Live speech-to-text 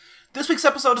This week's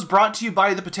episode is brought to you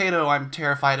by The Potato. I'm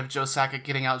terrified of Joe Sakic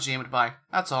getting out GM'd by.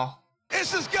 That's all.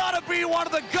 This has got to be one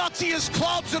of the gutsiest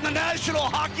clubs in the National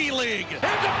Hockey League. Here's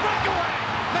a breakaway.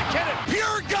 McKinnon.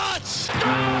 Pure guts.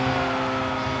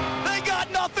 They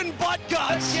got nothing but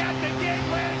guts. Yet the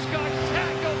game Lance got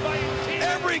tackled by his team.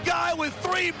 Every guy with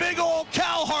 3 big old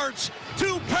cow hearts,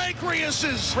 2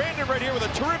 pancreases. Brandon right here with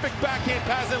a terrific backhand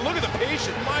pass. And look at the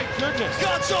patience. My goodness.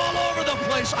 Guts all over the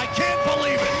place. I can't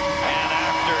believe it. And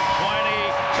after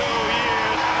 22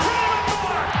 years, put him at the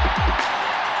mark.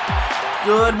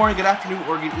 Good morning, good afternoon,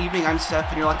 or good evening. I'm Seth,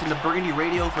 and you're locked into Burgundy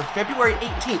Radio for February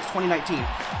 18th, 2019.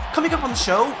 Coming up on the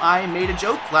show, I made a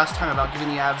joke last time about giving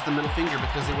the Avs the middle finger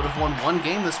because they would have won 1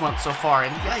 game this month so far,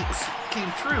 and yikes, it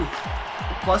came true.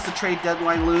 Plus, the trade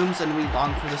deadline looms, and we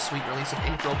long for the sweet release of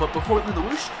April. But before we do the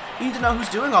whoosh, you need to know who's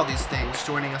doing all these things.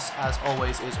 Joining us, as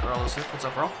always, is Earl Osip. What's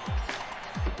up, Earl?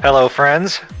 Hello,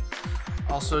 friends.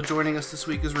 Also joining us this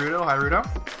week is Rudo. Hi, Rudo.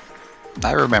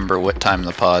 I remember what time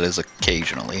the pod is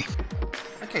occasionally.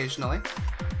 Occasionally.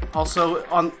 Also,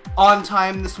 on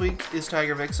time this week is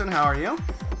Tiger Vixen. How are you?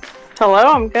 Hello,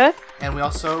 I'm good. And we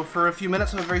also, for a few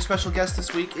minutes, have a very special guest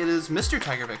this week. It is Mr.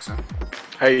 Tiger Vixen.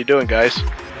 How you doing, guys?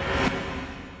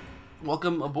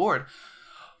 Welcome aboard.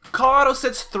 Colorado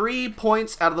sits 3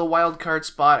 points out of the wild card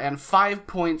spot and 5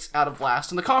 points out of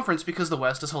last in the conference because the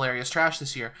West is hilarious trash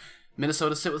this year.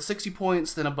 Minnesota sit with 60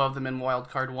 points, then above them in wild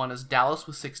card 1 is Dallas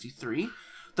with 63.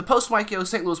 The post-Mike Yeo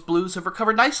St. Louis Blues have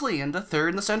recovered nicely into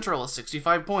third in the Central with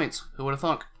 65 points. Who would have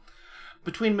thunk?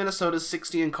 Between Minnesota's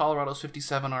 60 and Colorado's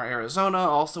 57 are Arizona,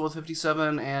 also with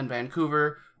 57, and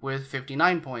Vancouver with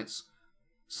 59 points.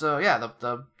 So yeah,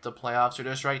 the playoffs are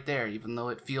just right there, even though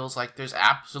it feels like there's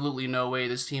absolutely no way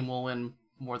this team will win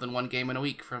more than 1 game in a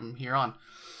week from here on.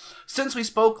 Since we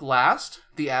spoke last,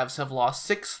 the Avs have lost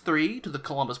 6-3 to the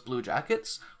Columbus Blue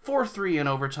Jackets, 4-3 in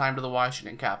overtime to the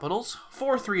Washington Capitals,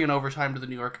 4-3 in overtime to the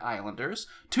New York Islanders,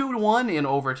 2-1 in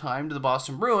overtime to the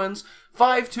Boston Bruins,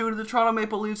 5-2 to the Toronto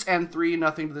Maple Leafs, and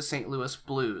 3-0 to the St. Louis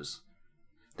Blues.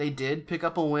 They did pick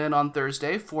up a win on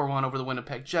Thursday, 4-1 over the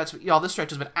Winnipeg Jets, but y'all, this stretch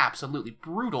has been absolutely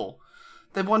brutal.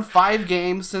 They've won 5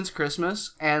 games since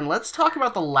Christmas, and let's talk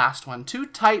about the last one. 2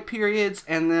 tight periods,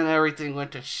 and then everything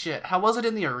went to shit. How was it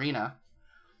in the arena?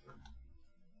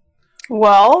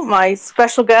 Well, my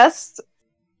special guest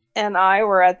and I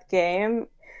were at the game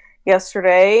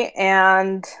yesterday,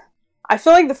 and I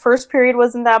feel like the first period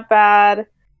wasn't that bad.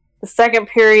 The second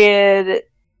period,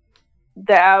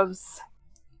 the Avs,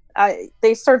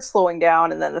 they started slowing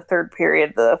down, and then the third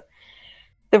period, the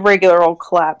regular old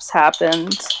collapse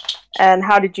happened. And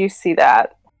how did you see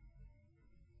that?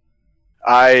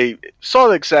 I saw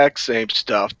the exact same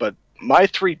stuff, but my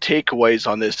 3 takeaways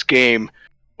on this game,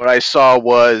 what I saw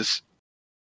was,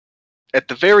 at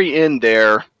the very end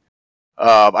there,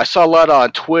 I saw a lot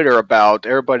on Twitter about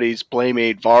everybody's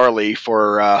blaming Varley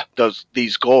for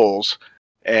these goals,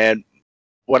 and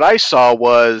what I saw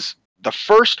was the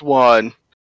first one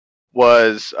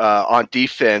was on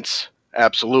defense,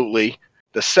 absolutely.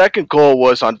 The second goal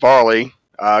was on Varley,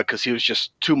 because he was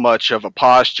just too much of a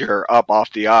posture up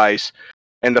off the ice.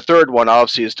 And the third one,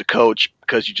 obviously, is the coach,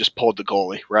 because you just pulled the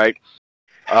goalie, right?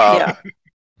 Yeah.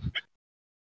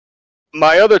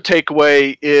 My other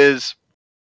takeaway is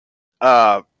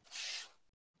how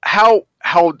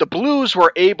the Blues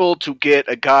were able to get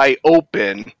a guy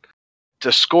open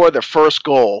to score the first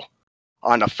goal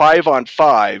on a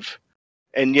 5-on-5,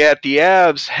 and yet the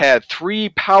Avs had 3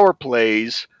 power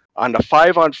plays on the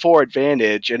 5-on-4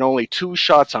 advantage and only 2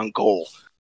 shots on goal.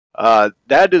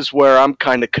 That is where I'm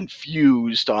kind of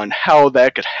confused on how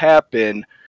that could happen.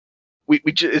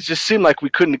 It just seemed like we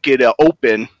couldn't get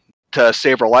open to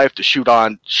save our life to shoot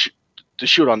on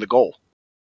the goal.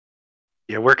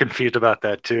 Yeah, we're confused about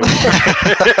that too.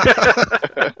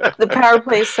 The power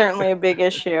play is certainly a big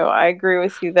issue. I agree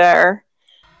with you there.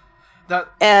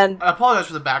 I apologize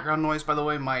for the background noise, by the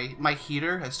way. My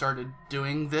heater has started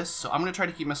doing this, so I'm going to try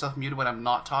to keep myself muted when I'm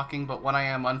not talking, but when I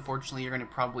am, unfortunately, you're going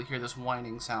to probably hear this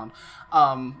whining sound.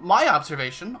 My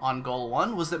observation on goal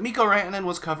 1 was that Mikko Rantanen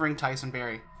was covering Tyson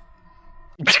Barrie.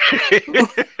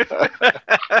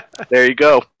 There you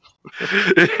go.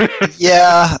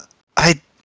 Yeah, I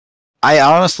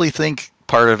honestly think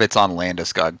part of it's on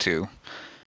Landeskog, too.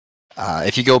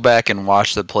 If you go back and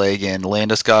watch the play again,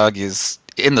 Landeskog is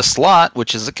in the slot,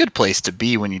 which is a good place to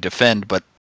be when you defend, but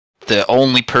the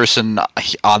only person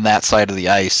on that side of the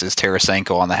ice is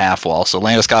Tarasenko on the half wall. So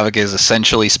Landeskog is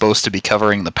essentially supposed to be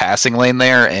covering the passing lane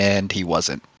there, and he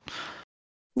wasn't.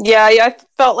 Yeah, I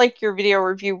felt like your video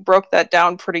review broke that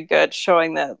down pretty good,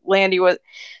 showing that Landy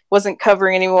wasn't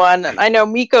covering anyone. And I know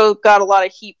Mikko got a lot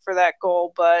of heat for that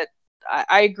goal, but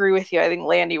I agree with you. I think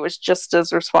Landy was just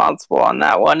as responsible on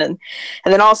that one, and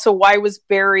then also, why was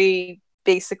Barry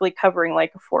basically covering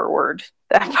like a forward?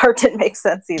 That part didn't make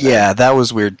sense either. Yeah, that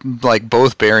was weird. Like,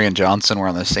 both Barry and Johnson were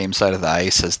on the same side of the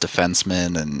ice as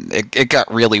defensemen, and it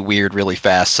got really weird really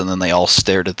fast, and then they all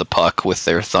stared at the puck with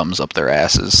their thumbs up their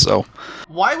asses, so...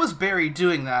 Why was Barry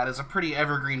doing that is a pretty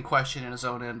evergreen question in his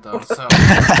own end, though, so...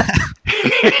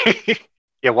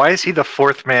 Yeah, why is he the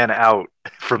fourth man out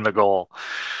from the goal?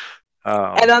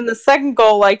 And on the second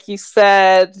goal, like you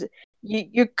said,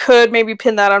 you could maybe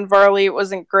pin that on Varley. It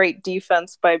wasn't great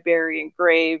defense by Barry and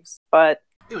Graves, but...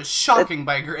 It was shocking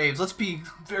by Graves. Let's be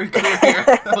very clear here.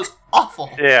 That was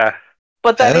awful. Yeah.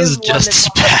 But that is is just as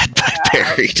bad by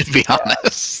Barry, to be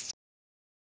honest.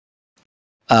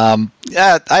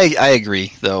 Yeah, I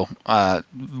agree, though.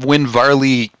 When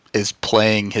Varley is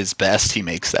playing his best, he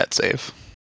makes that save.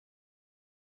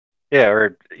 Yeah,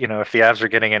 or, if the Avs are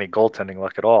getting any goaltending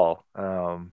luck at all.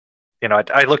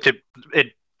 I looked at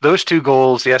it, those two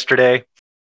goals yesterday.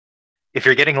 If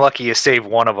you're getting lucky, you save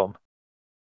one of them.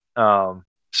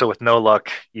 So with no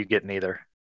luck, you get neither.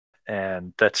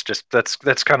 And that's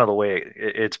kind of the way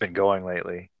it's been going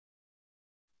lately.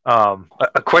 A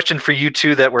question for you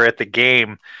two that were at the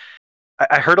game.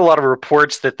 I heard a lot of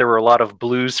reports that there were a lot of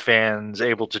Blues fans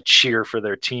able to cheer for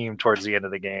their team towards the end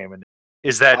of the game. And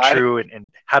is that true? And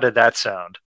how did that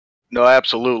sound? No,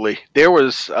 absolutely. There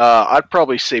was, I'd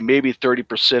probably say maybe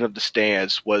 30% of the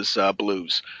stands was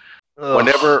Blues. Ugh.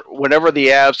 Whenever the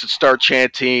Avs would start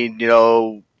chanting,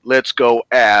 let's go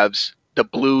Avs, the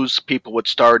Blues people would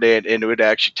start in and it would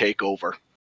actually take over.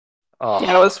 Oh.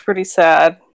 Yeah, it was pretty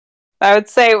sad. I would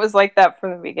say it was like that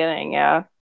from the beginning, yeah.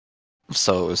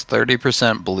 So it was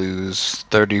 30% Blues,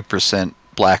 30%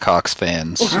 Blackhawks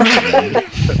fans, and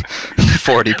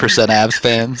 40% Avs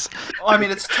fans. Well, I mean,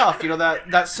 it's tough.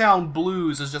 That sound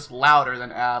Blues is just louder than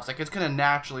Avs. Like, it's going to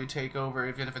naturally take over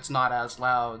even if it's not as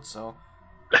loud, so...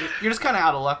 You're just kind of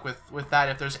out of luck with that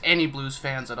if there's any Blues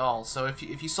fans at all. So if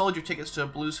you sold your tickets to a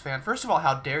Blues fan, first of all,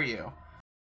 how dare you?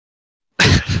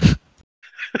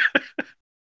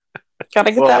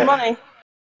 Gotta get that money.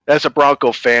 As a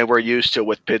Bronco fan, we're used to it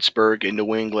with Pittsburgh and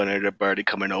New England and everybody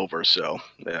coming over, so,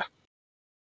 yeah.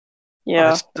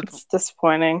 Yeah, it's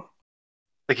disappointing.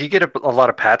 Like, you get a lot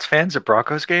of Pats fans at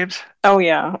Broncos games? Oh,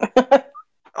 yeah.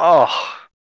 Oh.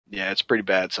 Yeah, it's pretty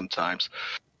bad sometimes.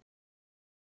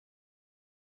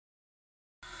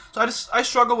 So I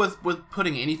struggle with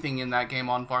putting anything in that game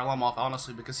on Varlamov,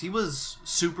 honestly, because he was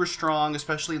super strong,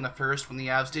 especially in the first when the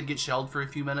Avs did get shelled for a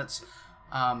few minutes.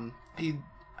 He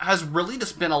has really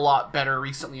just been a lot better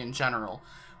recently in general.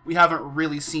 We haven't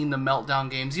really seen the meltdown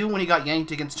games. Even when he got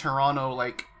yanked against Toronto,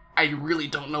 like, I really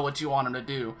don't know what you want him to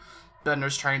do.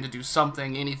 Bender's trying to do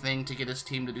something, anything, to get his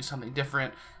team to do something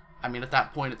different. I mean, at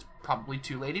that point, it's probably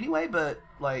too late anyway, but,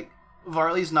 like,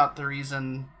 Varley's not the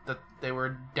reason that they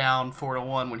were down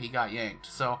 4-1 when he got yanked.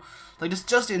 So, like,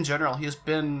 just in general, he has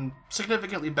been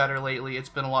significantly better lately. It's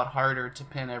been a lot harder to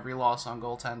pin every loss on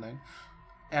goaltending.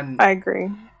 And I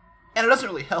agree. And it doesn't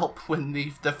really help when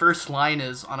the first line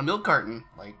is on a milk carton.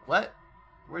 Like, what?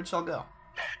 Where'd y'all go?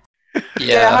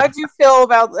 Yeah, how'd you feel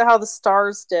about how the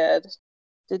Stars did?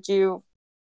 Did you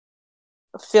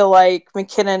feel like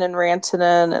McKinnon and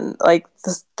Rantanen and, like,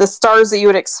 the Stars that you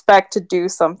would expect to do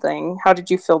something, how did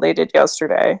you feel they did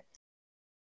yesterday?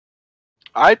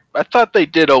 I thought they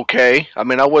did okay. I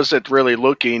mean, I wasn't really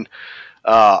looking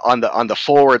on the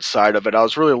forward side of it. I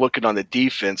was really looking on the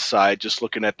defense side, just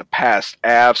looking at the past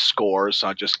Avs scores,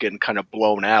 just getting kind of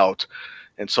blown out.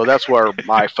 And so that's where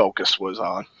my focus was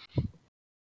on.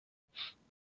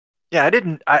 Yeah,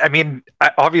 I mean,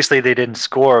 obviously they didn't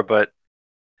score, but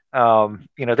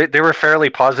they were fairly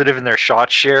positive in their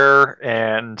shot share,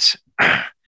 and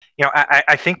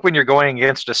I think when you're going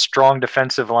against a strong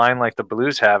defensive line like the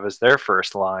Blues have as their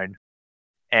first line,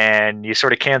 and you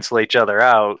sort of cancel each other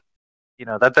out,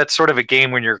 that's sort of a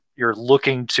game when you're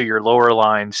looking to your lower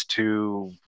lines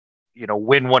to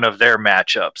win one of their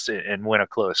matchups and win a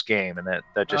close game, and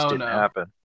that just didn't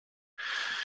happen.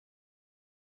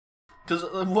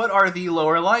 Because what are the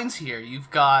lower lines here?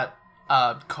 You've got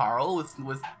Carl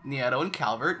with Nieto and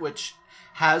Calvert, which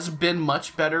has been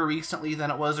much better recently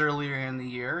than it was earlier in the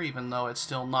year, even though it's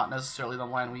still not necessarily the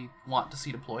line we want to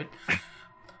see deployed.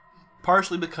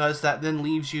 Partially because that then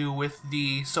leaves you with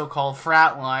the so-called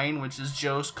frat line, which is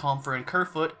Jost, Comfer, and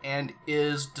Kerfoot, and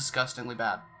is disgustingly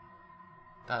bad.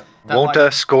 That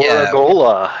Won't score a goal.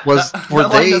 Were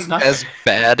they as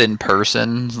bad in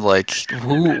person? Like,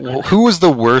 who was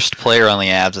the worst player on the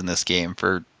Avs in this game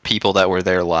for people that were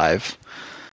there live?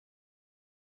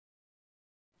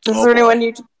 Is there anyone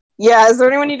you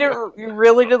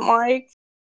really didn't like?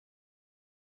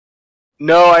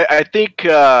 No, I think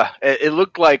it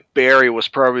looked like Barry was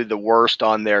probably the worst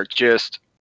on there. Just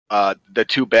the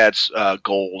two bad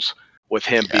goals with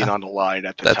him being on the line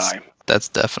at the time. That's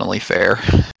definitely fair.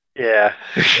 Yeah.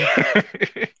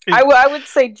 I would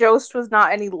say Jost was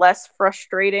not any less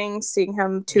frustrating seeing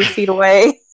him 2 feet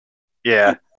away.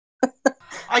 Yeah.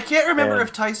 I can't remember And-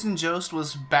 if Tyson Jost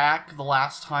was back the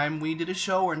last time we did a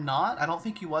show or not. I don't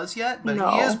think he was yet, but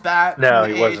No. he is back No,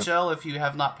 from he the wasn't. AHL if you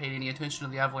have not paid any attention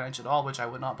to the Avalanche at all, which I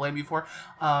would not blame you for,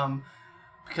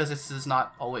 because this has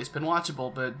not always been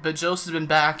watchable. But Jost has been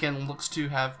back and looks to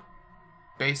have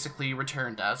basically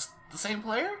returned as the same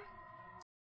player.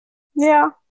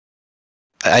 Yeah.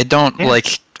 I don't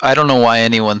know why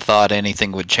anyone thought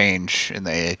anything would change in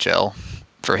the AHL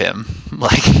for him.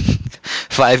 Like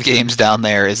 5 games down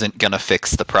there isn't gonna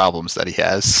fix the problems that he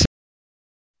has.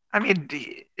 I mean,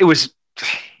 he was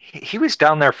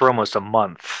down there for almost a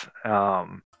month.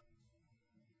 And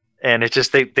it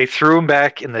just they threw him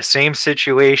back in the same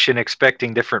situation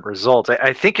expecting different results.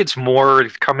 I think it's more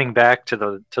coming back to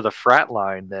the frat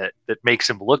line that makes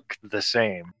him look the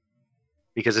same.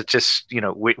 Because it's just,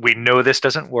 we know this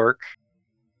doesn't work,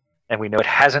 and we know it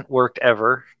hasn't worked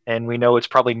ever, and we know it's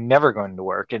probably never going to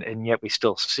work, and yet we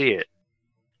still see it.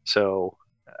 So,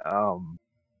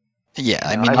 yeah,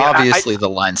 I mean obviously the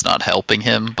line's not helping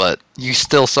him, but you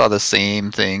still saw the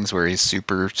same things where he's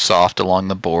super soft along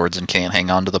the boards and can't hang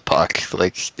on to the puck.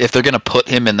 Like, if they're going to put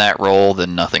him in that role,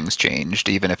 then nothing's changed,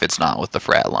 even if it's not with the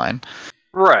frat line.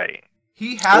 Right.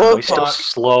 He had the He's still puck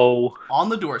slow. on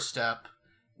the doorstep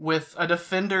with a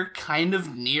defender kind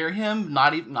of near him,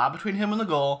 not between him and the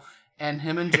goal, and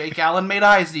him and Jake Allen made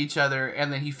eyes at each other,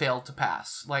 and then he failed to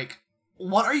pass. Like,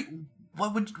 what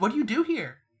do you do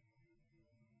here?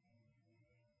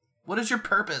 What is your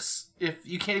purpose if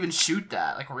you can't even shoot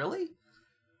that? Like, really?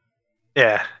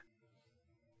 Yeah.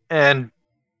 And,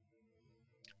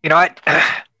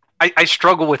 I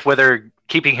struggle with whether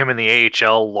keeping him in the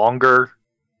AHL longer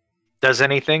does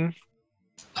anything.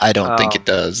 I don't think it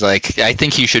does. Like, I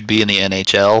think he should be in the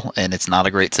NHL, and it's not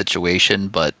a great situation,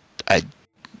 but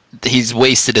he's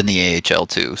wasted in the AHL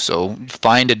too. So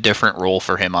find a different role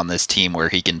for him on this team where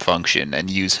he can function and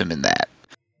use him in that.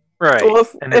 Right. Well,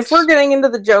 if we're getting into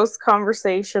the Jost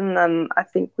conversation, then I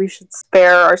think we should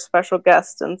spare our special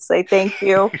guest and say thank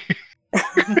you.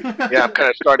 Yeah, I'm kind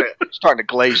of starting to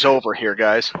glaze over here,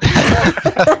 guys.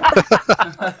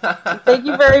 Thank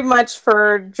you very much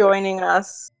for joining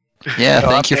us. Yeah,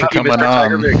 thank you for coming Mr.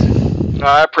 Tiger on. Vic.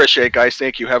 I appreciate it, guys.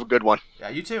 Thank you. Have a good one. Yeah,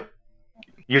 you too.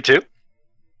 You too?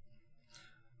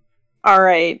 All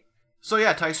right. So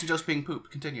yeah, Tyson Jost being poop.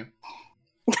 Continue.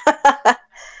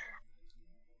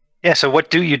 Yeah, so what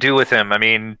do you do with him? I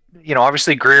mean,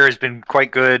 obviously Greer has been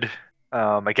quite good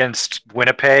against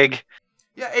Winnipeg.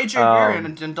 Yeah, AJ Greer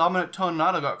and Dominic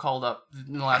Toninato got called up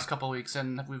in the last couple of weeks,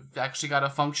 and we've actually got a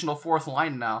functional fourth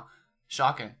line now.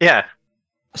 Shocking. Yeah.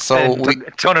 So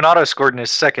Toninato scored in his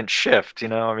second shift,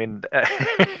 I mean...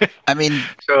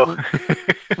 So...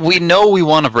 we know we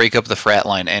want to break up the frat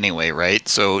line anyway, right?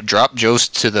 So drop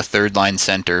Jost to the third line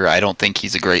center. I don't think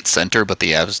he's a great center, but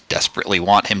the Avs desperately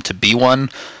want him to be one.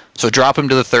 So drop him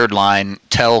to the third line,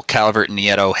 tell Calvert and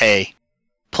Nieto, hey,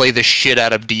 play the shit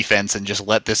out of defense and just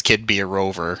let this kid be a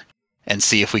rover and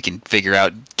see if we can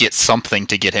get something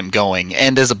to get him going.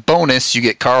 And as a bonus, you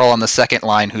get Carl on the second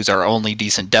line, who's our only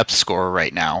decent depth scorer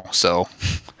right now, so...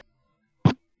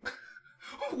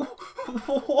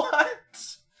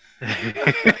 What?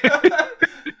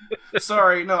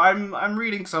 Sorry, no, I'm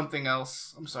reading something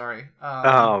else. I'm sorry.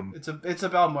 It's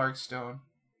about Mark Stone.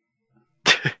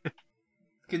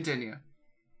 Continue.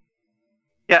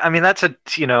 Yeah, I mean, that's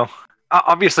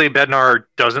obviously Bednar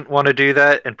doesn't want to do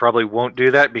that and probably won't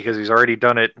do that because he's already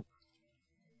done it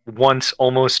once,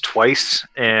 almost twice,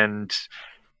 and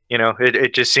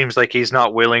it just seems like he's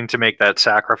not willing to make that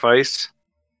sacrifice.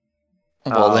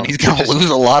 Well, then he's going to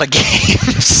lose a lot of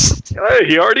games.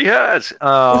 He already has.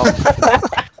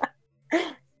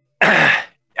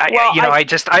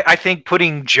 I think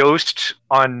putting Jost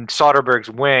on Soderberg's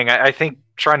wing, I think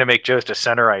trying to make Jost a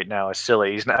center right now is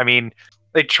silly.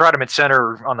 They tried him at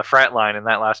center on the frat line, and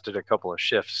that lasted a couple of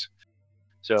shifts.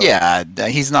 So yeah,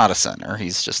 he's not a center.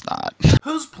 He's just not.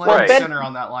 Who's playing Right. center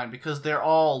on that line? Because they're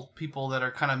all people that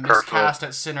are kind of miscast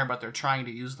at center, but they're trying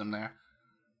to use them there.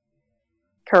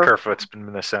 Kerfoot's been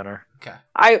in the center. Okay.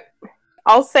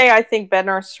 I'll say I think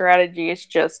Bednar's strategy is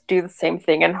just do the same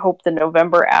thing and hope the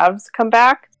November Avs come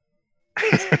back.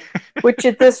 Which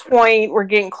at this point, we're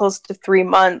getting close to 3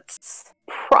 months.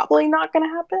 Probably not going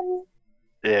to happen.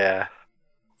 Yeah.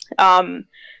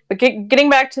 But getting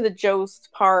back to the Jost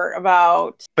part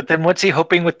about... But then what's he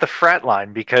hoping with the frat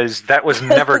line? Because that was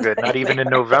never good, not even in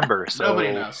November. So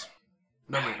Nobody knows.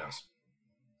 Nobody knows.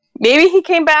 Maybe he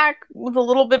came back with a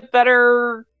little bit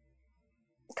better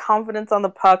confidence on the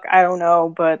puck. I don't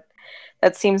know, but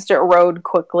that seems to erode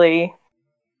quickly.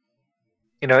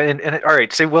 You know, and all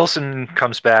right, say Wilson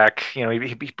comes back. You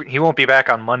know, he won't be back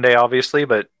on Monday, obviously,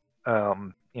 but you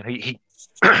know, he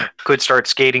could start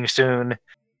skating soon.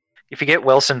 If you get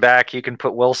Wilson back, you can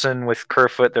put Wilson with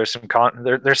Kerfoot. There's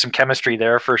some chemistry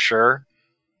there for sure.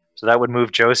 So that would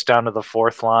move Jost down to the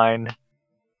fourth line.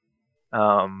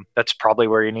 That's probably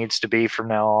where he needs to be from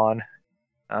now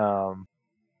on.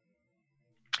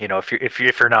 You know, if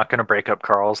you're not going to break up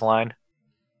Carl's line.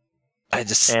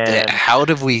 How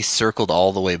have we circled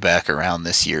all the way back around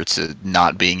this year to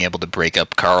not being able to break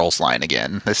up Carl's line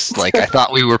again? This, like, I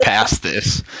thought we were past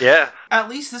this. Yeah. At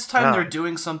least this time they're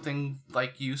doing something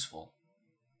like useful.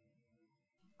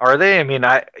 Are they? I mean,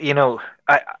 I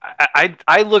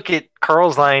look at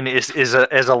Carl's line as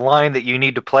a line that you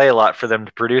need to play a lot for them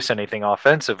to produce anything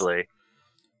offensively.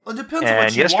 Well, it depends on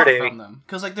what you want from them,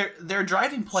 because like they're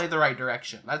driving play the right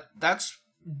direction. That's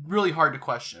really hard to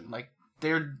question. Like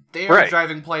they are right.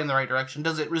 driving play in the right direction.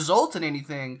 Does it result in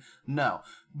anything? No,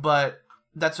 but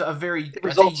that's a very it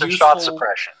results in shot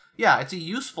suppression. Yeah, it's a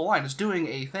useful line. It's doing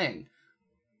a thing.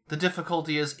 The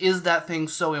difficulty is that thing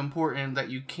so important that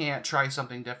you can't try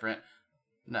something different?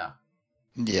 No.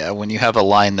 Yeah, when you have a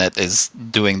line that is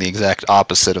doing the exact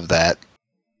opposite of that.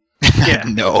 Yeah.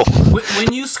 No.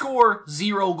 When you score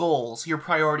 0 goals, your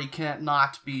priority can't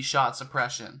not be shot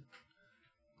suppression.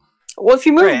 Well, if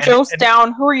you move Jost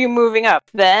down, who are you moving up?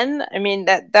 Then, I mean,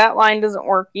 that line doesn't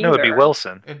work either. No, it'd be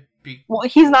Wilson. Well,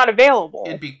 he's not available.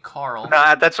 It'd be Carl.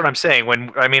 No, that's what I'm saying.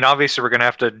 Obviously, we're going to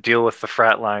have to deal with the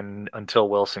frat line until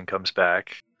Wilson comes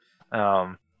back. You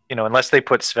know, unless they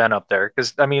put Sven up there.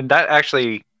 Because, I mean, that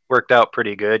actually worked out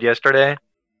pretty good yesterday.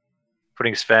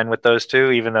 Putting Sven with those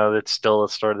two, even though it's still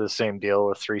sort of the same deal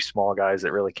with 3 small guys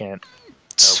that really can't.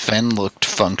 Sven looked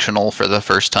functional for the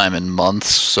first time in months,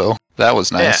 so that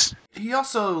was nice. Yeah. He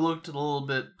also looked a little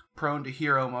bit prone to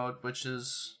hero mode, which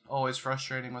is always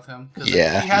frustrating with him. Because he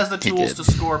has the tools to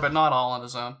score, but not all on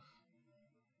his own.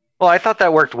 Well, I thought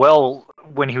that worked well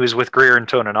when he was with Greer and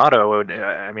Toninato.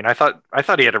 I mean, I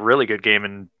thought he had a really good game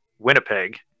in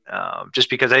Winnipeg. Just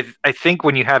because I think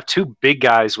when you have 2 big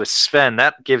guys with Sven,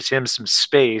 that gives him some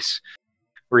space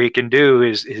where he can do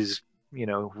his you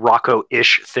know,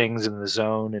 Rocco-ish things in the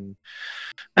zone, and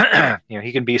you know,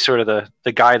 he can be sort of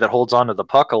the guy that holds on to the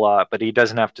puck a lot, but he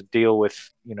doesn't have to deal with,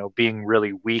 you know, being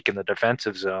really weak in the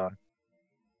defensive zone.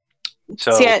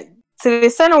 So they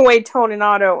sent away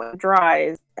Toninato and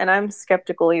Dries, and I'm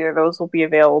skeptical either of those will be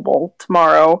available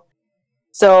tomorrow.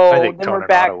 So I think then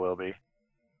Toninato will be.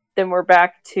 Then we're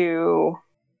back to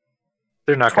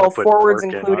they're not 12 forwards,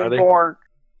 including Borg.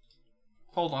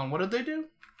 Hold on, what did they do?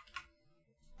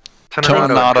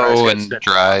 Toninato and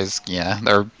Dries, yeah,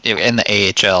 they're in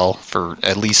the AHL for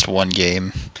at least 1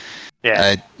 game.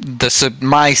 Yeah.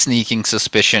 My sneaking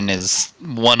suspicion is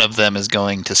one of them is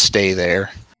going to stay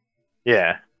there.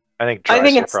 Yeah, I think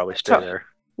Dries will probably stay there.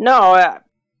 No,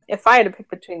 if I had to pick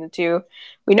between the two,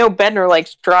 we know Bednar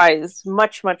likes Dries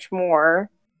much, much more,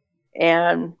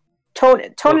 and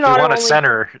Toninato. Well, if you want a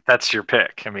center, that's your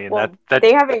pick. I mean, that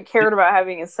they haven't cared about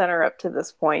having a center up to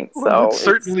this point. So it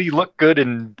certainly looked good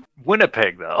in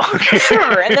Winnipeg, though.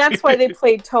 Sure, and that's why they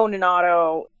played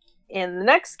Toninato in the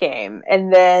next game,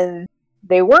 and then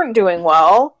they weren't doing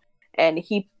well, and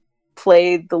he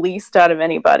played the least out of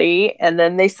anybody, and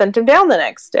then they sent him down the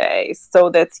next day. So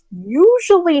that's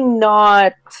usually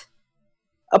not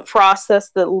a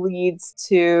process that leads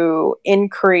to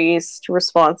increased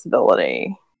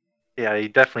responsibility. Yeah, he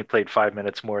definitely played 5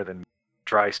 minutes more than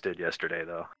Dries did yesterday,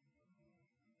 though.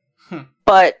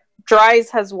 But Dries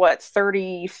has,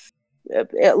 30...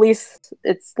 At least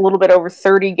it's a little bit over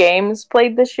 30 games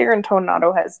played this year, and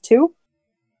Toninato has 2.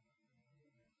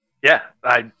 Yeah,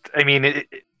 I mean,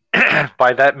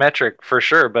 by that metric, for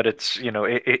sure. But it's, you know,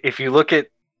 if you look at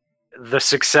the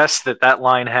success that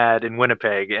line had in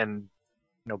Winnipeg, and,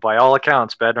 you know, by all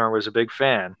accounts, Bednar was a big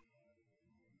fan.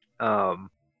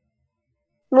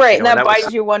 Right, and that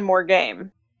buys you 1 more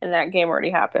game, and that game already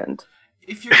happened.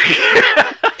 If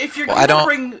you're gonna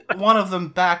bring one of them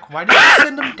back, why did you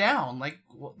send them down? Like,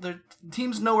 the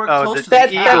team's nowhere close to the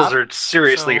Eagles. cap, Are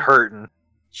seriously hurting.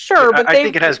 Sure, but I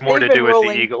think it has more to do with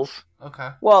the Eagles. Okay.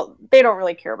 Well, they don't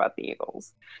really care about the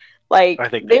Eagles. Like, I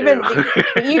think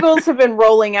the Eagles have been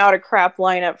rolling out a crap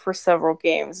lineup for several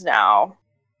games now.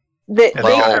 They, And they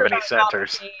don't have could any not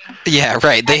centers. paying Yeah,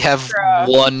 right. They have extra.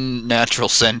 one natural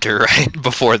center right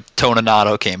before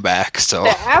Toninato came back. So The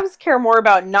Avs care more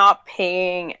about not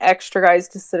paying extra guys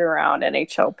to sit around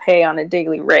NHL pay on a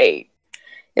daily rate.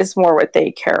 Is more what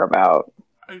they care about.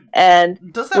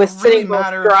 And Does that with really sitting both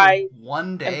matter dry for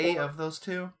one day and of those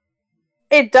two?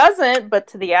 it doesn't, but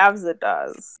to the Avs it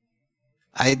does.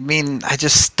 I mean, I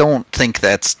just don't think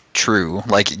that's true.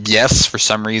 Like, yes, for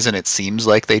some reason it seems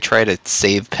like they try to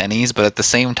save pennies, but at the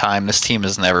same time, this team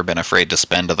has never been afraid to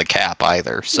spend to the cap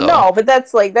either. So No, but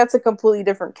that's a completely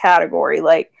different category.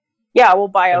 Like, yeah, we'll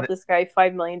buy out this guy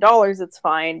 $5 million. It's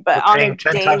fine, but They're on paying a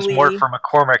 10 daily, times more for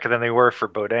McCormick than they were for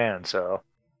Bodan, so.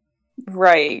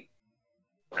 right?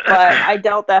 But I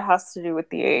doubt that has to do with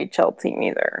the AHL team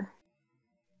either.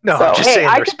 No, So, I'm just hey, saying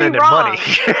I they're could be spending wrong. money.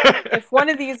 If one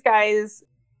of these guys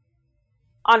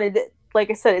like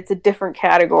I said, it's a different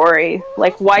category.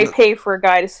 Like, why pay for a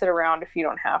guy to sit around if you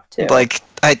don't have to? like,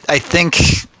 I think,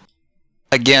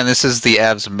 again, this is the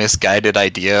Avs' misguided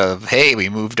idea of, hey, we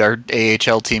moved our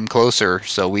AHL team closer,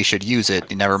 so we should use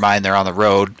it. Never mind, they're on the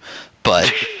road.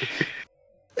 But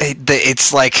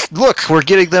it's like, look, we're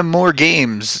getting them more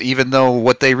games, even though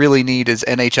what they really need is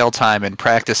NHL time and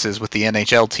practices with the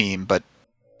NHL team. But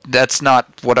that's not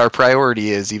what our priority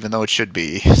is, even though it should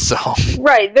be. So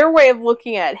Right, their way of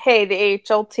looking at, hey, the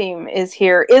AHL team is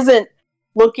here, isn't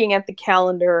looking at the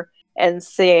calendar and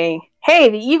saying, hey,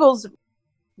 the Eagles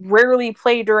rarely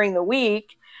play during the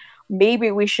week.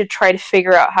 Maybe we should try to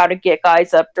figure out how to get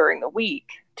guys up during the week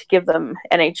to give them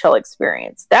NHL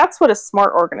experience. That's what a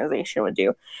smart organization would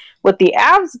do. What the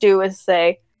Avs do is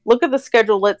say, look at the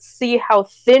schedule, let's see how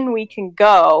thin we can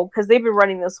go, because they've been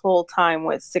running this whole time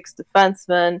with 6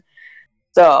 defensemen.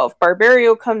 So if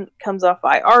Barberio comes off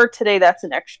IR today, that's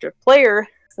an extra player.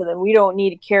 So then we don't need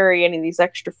to carry any of these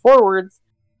extra forwards,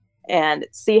 and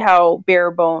see how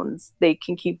bare bones they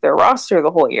can keep their roster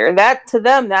the whole year. That, to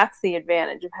them, that's the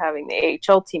advantage of having the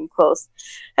AHL team close.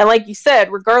 And like you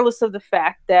said, regardless of the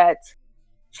fact that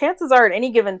chances are at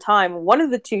any given time, one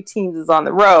of the two teams is on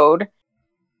the road,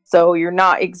 so you're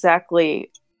not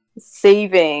exactly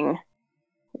saving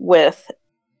with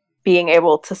being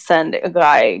able to send a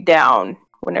guy down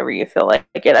whenever you feel like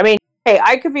it. I mean, hey,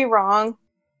 I could be wrong.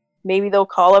 Maybe they'll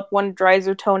call up one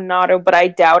Dreiser Toninato, but I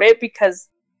doubt it, because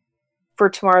for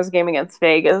tomorrow's game against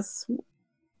Vegas,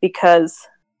 because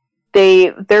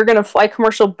they're going to fly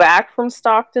commercial back from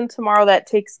Stockton tomorrow. That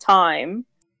takes time.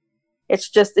 It's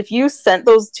just, if you sent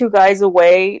those two guys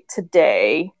away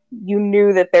today, you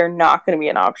knew that they're not going to be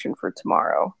an option for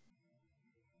tomorrow.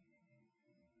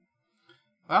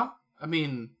 Well, I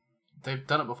mean, they've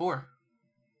done it before.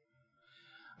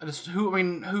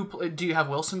 Who do you have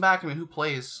Wilson back? I mean, who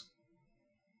plays?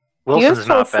 Wilson's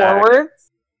not back. Forwards?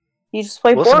 You just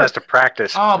play Wilson Bork. has to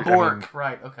practice. Oh, Bork.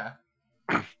 Right, okay.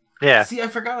 Yeah. See, I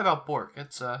forgot about Bork.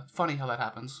 It's funny how that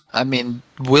happens. I mean,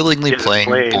 willingly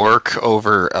playing Bork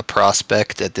over a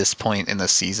prospect at this point in the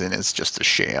season is just a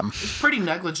sham. It's pretty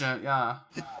negligent, yeah.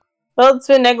 Well, it's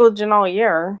been negligent all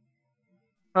year.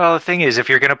 Well, the thing is, if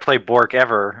you're going to play Bork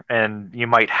ever, and you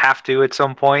might have to at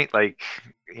some point, like,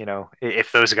 you know,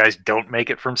 if those guys don't make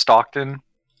it from Stockton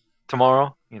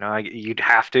tomorrow, you know, you'd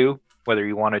have to, whether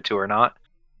you wanted to or not.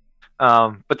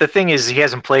 But the thing is, he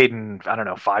hasn't played in, I don't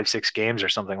know, 5-6 games or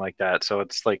something like that. So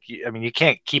it's like, I mean, you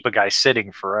can't keep a guy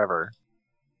sitting forever.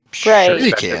 Right. Sure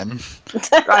you can.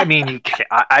 I mean, you can.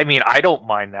 I mean, I don't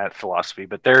mind that philosophy,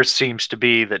 but there seems to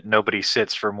be that nobody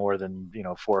sits for more than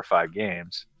 4 or 5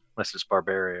 games, unless it's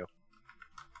Barberio.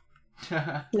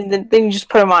 Then you just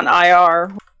put him on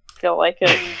IR. Feel like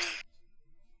it.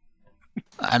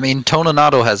 I mean,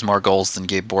 Toninato has more goals than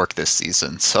Gabe Bork this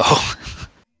season, so.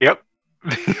 Yep.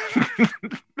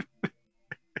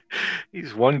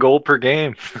 He's 1 goal per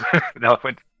game. No,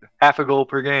 half a goal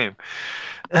per game.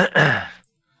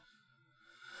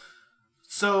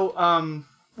 So,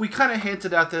 we kind of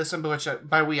hinted at this, and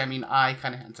by we I mean I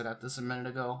kind of hinted at this a minute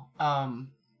ago.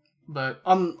 But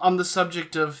on the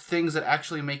subject of things that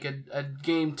actually make a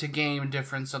game-to-game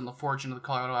difference on the fortune of the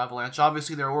Colorado Avalanche,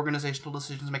 obviously their organizational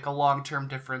decisions make a long-term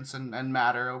difference and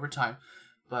matter over time.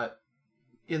 But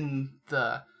in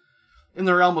the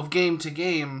realm of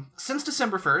game-to-game, since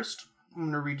December 1st, I'm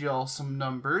going to read you all some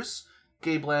numbers.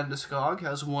 Gabe Landeskog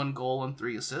has 1 goal and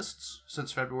 3 assists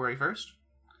since February 1st.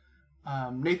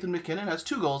 Nathan MacKinnon has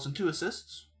 2 goals and 2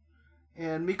 assists.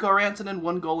 And Mikko Rantanen,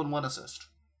 1 goal and 1 assist.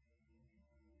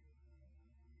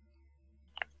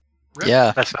 Rip?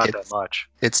 Yeah, That's not that much.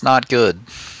 It's not good.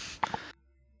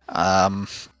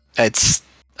 It's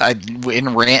in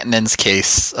Rantanen's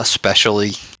case,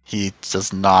 especially, he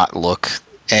does not look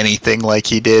anything like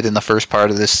he did in the first part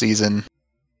of this season.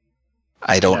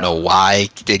 I don't know why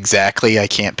exactly. I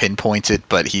can't pinpoint it,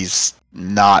 but he's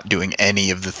not doing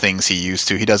any of the things he used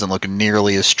to. He doesn't look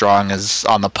nearly as strong as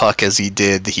on the puck as he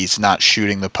did. He's not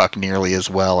shooting the puck nearly as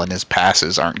well, and his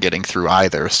passes aren't getting through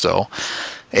either. So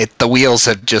the wheels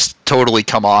have just totally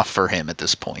come off for him at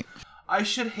this point. I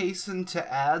should hasten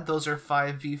to add, those are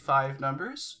 5v5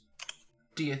 numbers.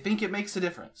 Do you think it makes a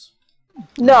difference?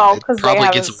 No, because It they probably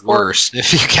haven't gets scored. worse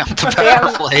if you count the They power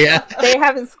haven't- play. Yeah. They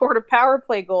haven't scored a power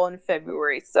play goal in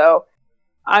February, so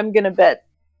I'm gonna bet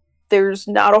there's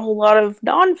not a whole lot of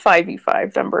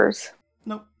non-5v5 numbers.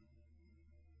 Nope.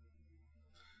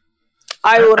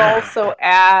 I would also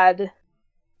add,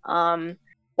 well,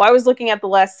 I was looking at the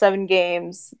last 7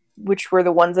 games, which were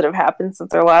the ones that have happened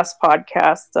since our last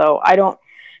podcast, so I don't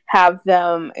have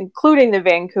them including the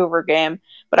Vancouver game,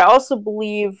 but I also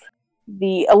believe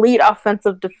the elite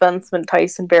offensive defenseman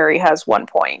Tyson Barrie has 1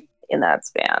 point in that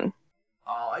span.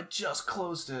 Oh, I just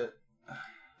closed it.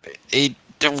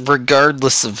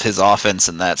 Regardless of his offense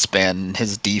in that span,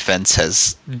 his defense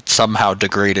has somehow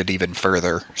degraded even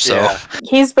further. So Yeah.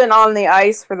 He's been on the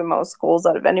ice for the most goals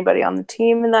out of anybody on the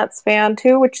team in that span,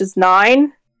 too, which is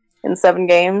 9 in 7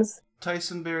 games.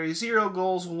 Tyson Barrie, 0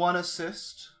 goals, 1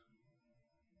 assist.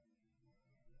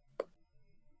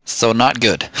 So not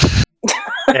good.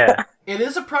 Yeah. It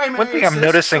is a primary One thing I'm assist,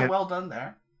 noticing- so well done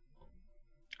there.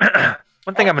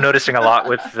 One thing I'm noticing a lot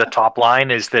with the top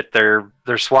line is that they're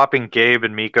swapping Gabe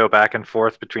and Miko back and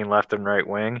forth between left and right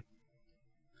wing.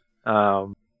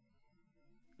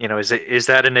 Is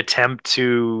that an attempt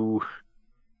to,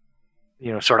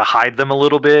 sort of hide them a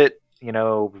little bit?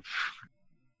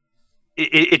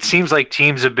 It seems like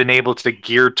teams have been able to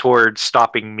gear towards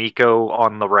stopping Miko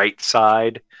on the right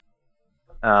side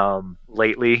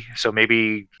lately. So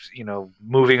maybe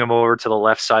moving him over to the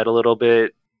left side a little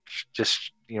bit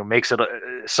just makes it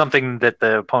something that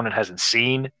the opponent hasn't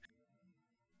seen.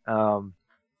 I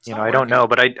don't know,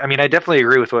 but I definitely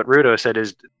agree with what Rudo said.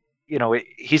 Is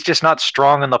he's just not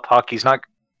strong on the puck. He's not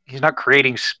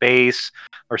creating space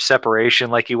or separation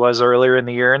like he was earlier in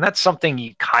the year, and that's something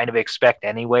you kind of expect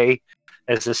anyway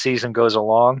as the season goes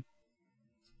along.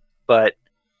 But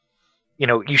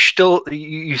you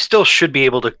still should be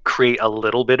able to create a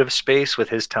little bit of space with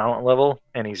his talent level,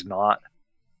 and he's not.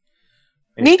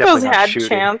 And he's Nico's definitely not had shooting.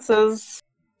 chances,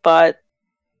 but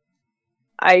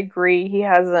I agree he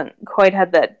hasn't quite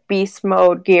had that beast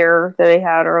mode gear that he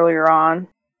had earlier on.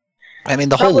 I mean,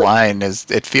 the whole line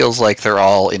it feels like they're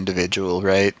all individual,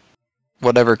 right?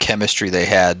 Whatever chemistry they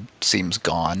had seems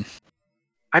gone.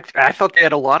 I thought they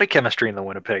had a lot of chemistry in the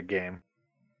Winnipeg game.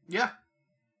 Yeah.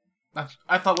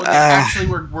 I thought when they actually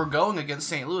were going against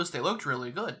St. Louis, they looked really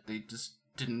good. They just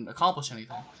didn't accomplish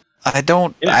anything.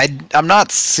 I'm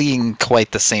not seeing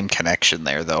quite the same connection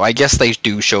there, though. I guess they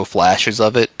do show flashes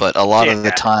of it, but a lot of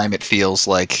the time it feels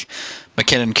like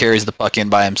McKinnon carries the puck in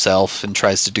by himself and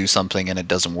tries to do something and it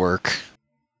doesn't work.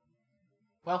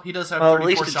 Well, he does have Well, at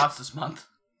 34 least shots this month.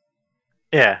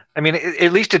 Yeah, I mean,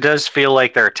 at least it does feel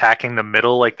like they're attacking the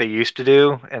middle like they used to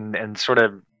do, and sort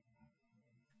of,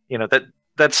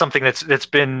 that's something that's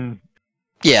been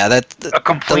a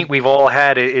complaint we've all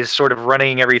had is sort of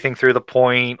running everything through the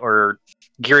point or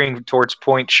gearing towards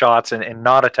point shots and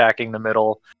not attacking the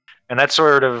middle, and that's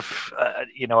sort of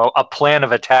a plan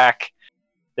of attack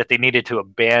that they needed to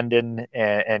abandon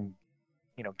and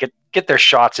get their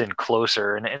shots in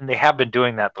closer, and they have been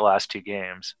doing that the last 2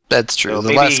 games. That's true. So the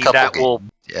maybe last couple that games, will,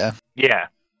 yeah.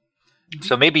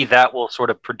 So maybe that will sort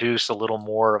of produce a little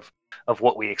more of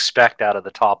what we expect out of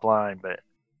the top line, but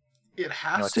It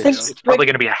has to. it's probably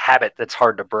going to be a habit that's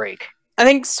hard to break. I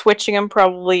think switching him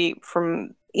probably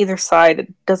from either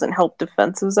side doesn't help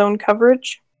defensive zone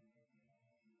coverage.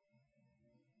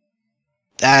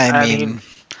 I mean,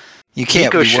 you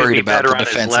can't Nico be should worried be about better the on his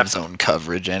defensive left. zone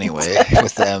coverage anyway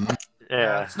with them.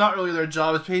 Yeah. It's not really their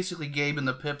job. It's basically Gabe and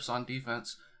the Pips on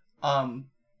defense.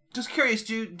 Just curious,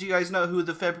 do you guys know who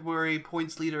the February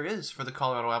points leader is for the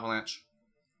Colorado Avalanche?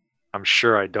 I'm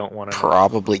sure I don't want to know.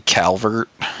 Probably Calvert.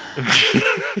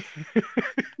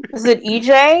 Is it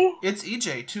EJ? It's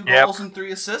EJ, 2 Yep. goals and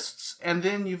 3 assists, and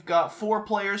then you've got 4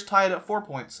 players tied at 4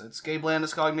 points. It's Gabe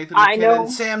Landeskog, Nathan I know. McKinnon,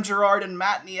 Sam Girard, and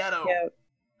Matt Nieto. Yeah.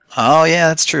 Oh yeah,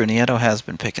 that's true. Nieto has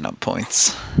been picking up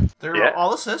points. They're Yeah.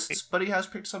 all assists, but he has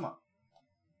picked some up.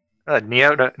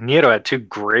 Nieto had 2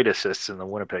 great assists in the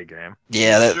Winnipeg game.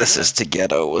 Yeah, that Sure assist to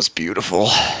Ghetto was beautiful.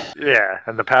 Yeah,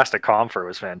 and the pass to Comfer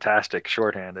was fantastic,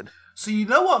 shorthanded. So you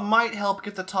know what might help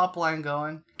get the top line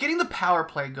going? Getting the power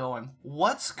play going.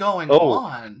 What's going Oh.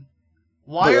 on?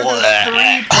 Why are there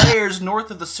 3 players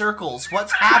north of the circles?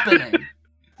 What's happening?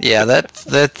 Yeah, that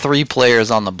 3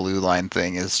 players on the blue line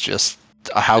thing is just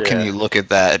how can Yeah. you look at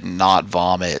that and not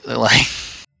vomit? Like,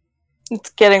 It's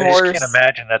getting I just worse. can't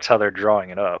imagine that's how they're drawing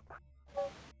it up.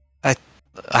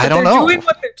 I don't They're know. doing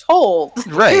what they're told. to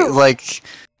Right, do. like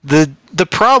the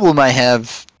problem I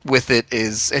have with it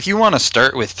is if you want to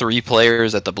start with 3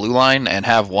 players at the blue line and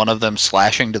have one of them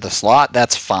slashing to the slot,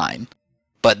 that's fine.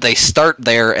 But they start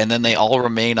there and then they all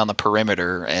remain on the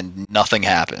perimeter and nothing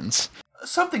happens.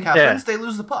 Something happens, they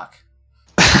lose the puck.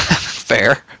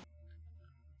 Fair.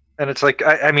 And it's like,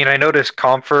 I mean, I noticed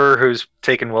Comfer, who's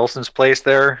taken Wilson's place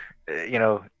there,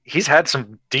 he's had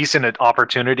some decent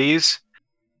opportunities,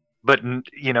 but,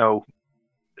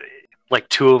 like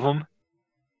 2 of them.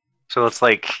 So it's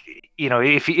like,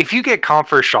 if you get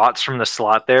Comfer shots from the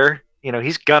slot there,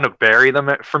 he's going to bury them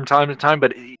from time to time,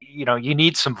 but, you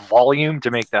need some volume to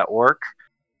make that work.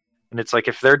 And it's like,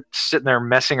 if they're sitting there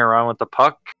messing around with the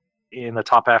puck in the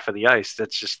top half of the ice,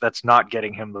 that's not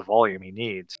getting him the volume he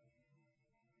needs.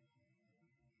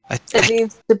 It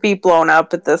needs to be blown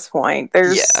up at this point.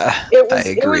 I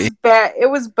It agree. was bad. It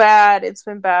was bad. It's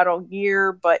been bad all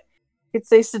year, but you could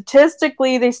say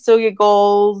statistically they still get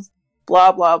goals.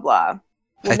 Blah blah blah.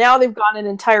 Well, now they've gone an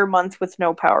entire month with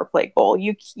no power play goal.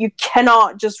 You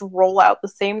cannot just roll out the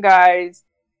same guys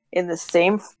in the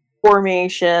same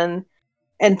formation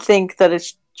and think that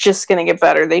it's just going to get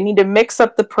better. They need to mix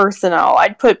up the personnel.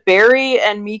 I'd put Barry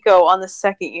and Mikko on the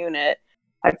second unit.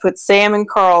 I'd put Sam and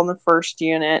Carl in the first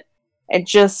unit and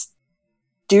just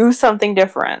do something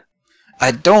different.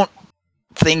 I don't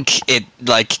think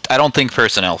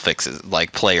personnel fixes,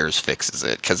 like players fixes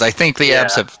it, because I think the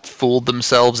Abs have fooled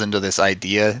themselves into this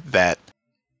idea that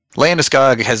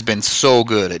Landeskog has been so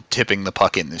good at tipping the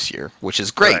puck in this year, which is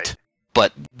great. Right.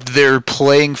 But they're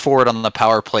playing for it on the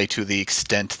power play to the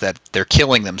extent that they're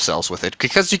killing themselves with it,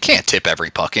 because you can't tip every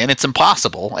puck in. It's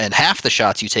impossible, and half the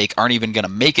shots you take aren't even going to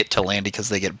make it to land because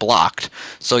they get blocked,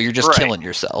 so you're just killing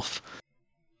yourself.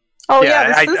 Oh Yeah,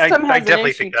 yeah, the system I has definitely an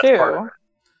issue think that's part of too. it.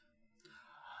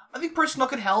 I think personnel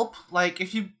could help. Like,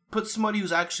 if you put somebody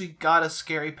who's actually got a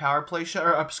scary power play shot,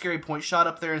 or a scary point shot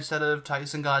up there instead of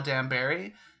Tyson goddamn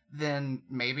Barry, then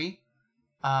maybe.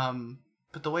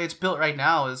 But the way it's built right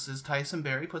now is Tyson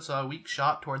Barry puts a weak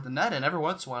shot toward the net, and every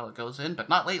once in a while it goes in, but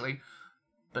not lately.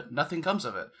 But nothing comes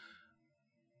of it.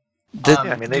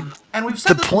 And we've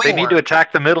said this before. They need to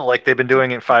attack the middle like they've been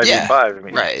doing in 5v5. I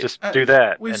mean, just do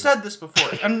that. We've said this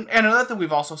before. And another thing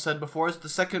we've also said before is the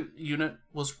second unit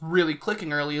was really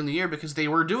clicking early in the year because they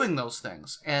were doing those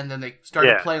things. And then they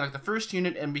started playing like the first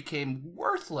unit and became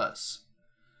worthless.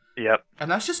 Yep.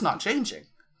 And that's just not changing.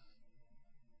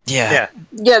 Yeah,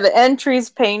 the entry's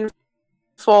painful,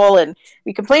 and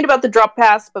we complained about the drop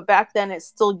pass, but back then it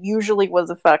still usually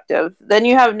was effective. Then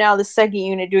you have now the second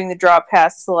unit doing the drop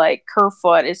pass to like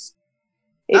Kerfoot.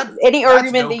 Any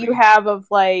argument that you have of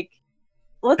like,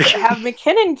 let's have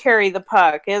McKinnon carry the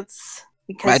puck, it's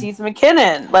because he's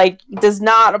McKinnon. Like, does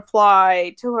not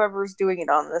apply to whoever's doing it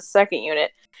on the second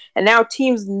unit. And now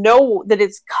teams know that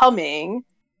it's coming,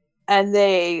 and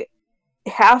they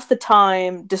half the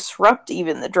time disrupt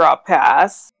even the drop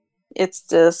pass. It's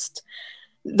just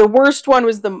the worst one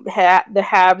was the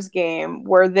Habs game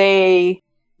where they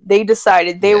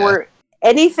decided they were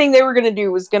anything they were going to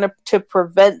do was going to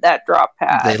prevent that drop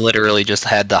pass. They literally just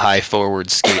had the high forward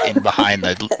skate in behind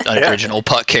the original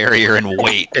puck carrier and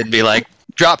wait and be like,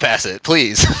 drop pass it,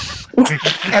 please. And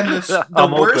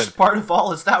the worst part of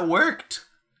all is that worked.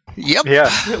 Yep. Yeah.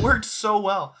 It worked so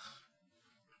well.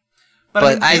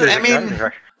 But I mean,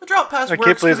 the drop pass I works.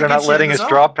 can't believe they're not letting us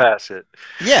drop pass it.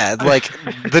 Yeah, like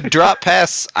the drop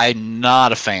pass, I'm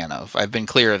not a fan of. I've been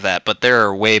clear of that, but there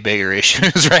are way bigger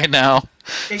issues right now.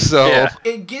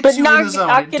 It gets you in the zone.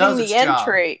 Not it getting does the its job.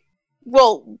 entry.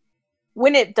 Well,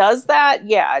 when it does that,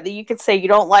 you could say you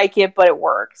don't like it, but it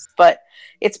works. But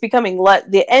it's becoming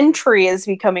the entry is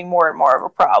becoming more and more of a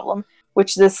problem.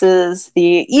 Which this is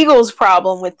the Eagles'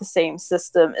 problem with the same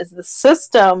system. Is the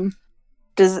system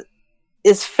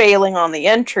is failing on the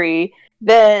entry,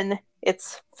 then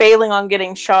it's failing on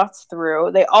getting shots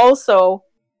through. They also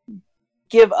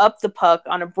give up the puck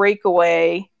on a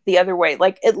breakaway the other way.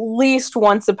 Like, at least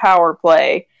once a power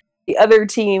play, the other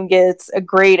team gets a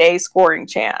grade A scoring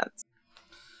chance.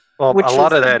 Well, a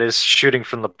lot of that is shooting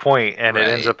from the point, and it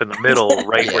ends up in the middle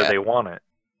right where they want it.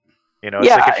 It's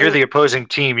like if you're the opposing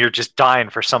team, you're just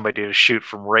dying for somebody to shoot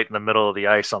from right in the middle of the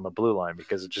ice on the blue line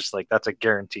because it's just like that's a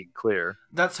guaranteed clear.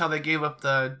 That's how they gave up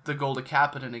the goal to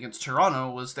Kapanen against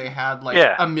Toronto. Was they had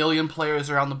a million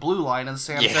players around the blue line, and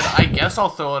Sam said, "I guess I'll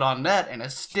throw it on net," and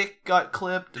his stick got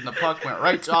clipped, and the puck went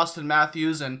right to Austin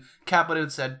Matthews, and Kapanen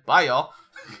said, "Bye, y'all."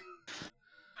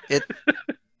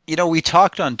 We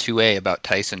talked on 2A about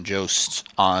Tyson Jost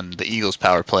on the Eagles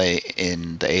power play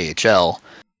in the AHL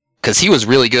because he was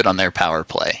really good on their power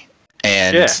play.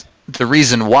 And the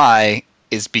reason why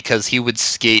is because he would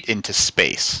skate into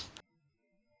space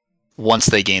once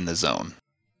they gain the zone.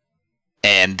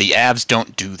 And the Avs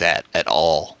don't do that at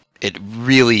all. It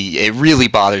really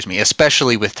bothers me,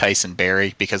 especially with Tyson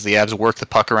Barrie, because the Avs work the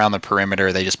puck around the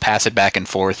perimeter, they just pass it back and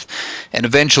forth, and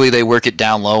eventually they work it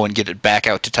down low and get it back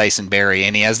out to Tyson Barrie,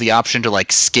 and he has the option to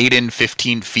skate in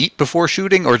 15 feet before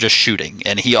shooting or just shooting,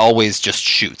 and he always just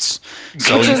shoots.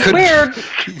 So Which is weird,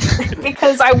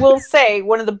 because I will say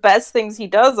one of the best things he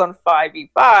does on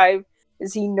 5v5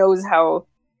 is he knows how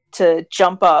to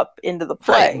jump up into the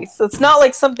play. Right. So it's not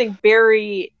like something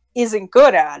Barrie isn't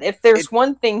good at. If there's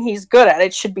one thing he's good at,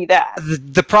 it should be that.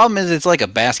 The problem is it's like a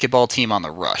basketball team on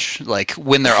the rush. Like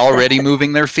when they're already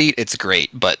moving their feet, it's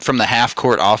great. But from the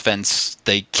half-court offense,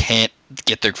 they can't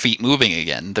get their feet moving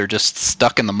again. They're just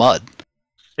stuck in the mud.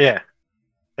 Yeah.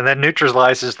 And that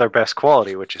neutralizes their best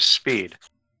quality, which is speed.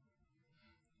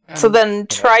 So then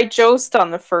try Jost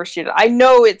on the first unit. I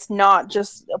know it's not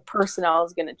just a personnel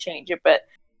is going to change it, but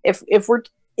if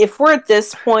we're at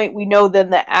this point, we know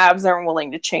then the Avs aren't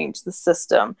willing to change the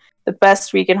system. The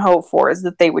best we can hope for is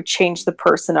that they would change the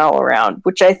personnel around,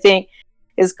 which I think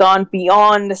has gone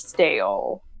beyond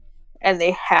stale. And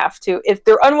they have to. If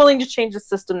they're unwilling to change the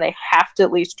system, they have to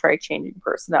at least try changing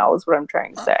personnel, is what I'm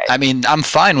trying to say. I mean, I'm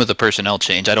fine with a personnel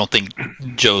change. I don't think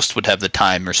Jost would have the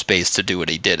time or space to do what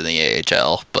he did in the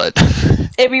AHL, but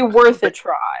it'd be worth a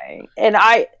try. And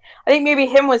I think maybe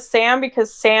him with Sam,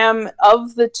 because Sam,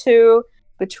 of the two,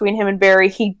 between him and Barrie,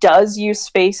 he does use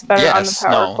space better on the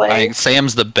power play.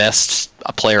 Sam's the best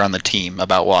player on the team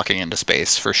about walking into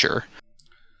space, for sure.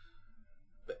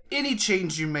 Any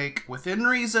change you make within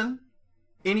reason,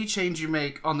 any change you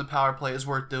make on the power play is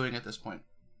worth doing at this point.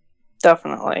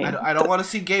 Definitely. I don't want to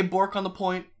see Gabe Bourque on the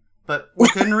point, but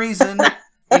within reason,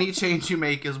 any change you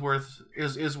make is worth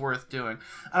doing.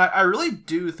 And I really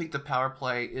do think the power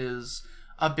play is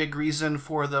a big reason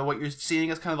for what you're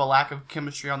seeing as kind of a lack of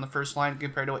chemistry on the first line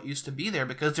compared to what used to be there,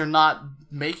 because they're not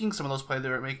making some of those plays they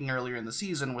were making earlier in the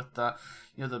season with the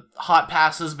hot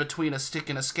passes between a stick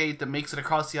and a skate that makes it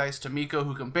across the ice to Mikko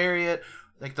who can bury it.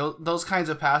 Like those kinds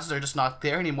of passes are just not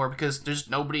there anymore because there's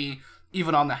nobody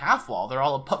even on the half wall. They're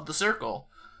all above the circle.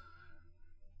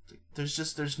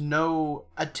 There's no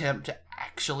attempt to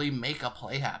actually make a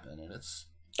play happen, and it's.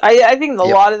 I think a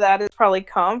lot of that is probably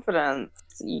confidence,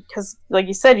 because, like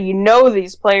you said,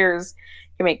 these players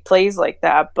can make plays like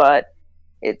that, but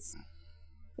it's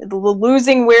the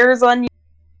losing wears on you.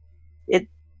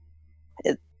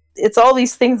 It's all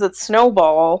these things that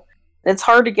snowball, and it's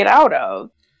hard to get out of.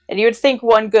 And you would think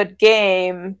one good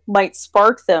game might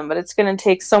spark them, but it's going to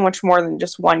take so much more than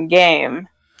just one game.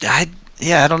 I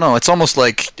don't know. It's almost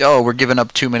like, we're giving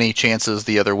up too many chances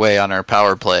the other way on our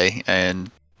power play,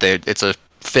 and it's a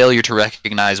failure to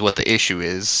recognize what the issue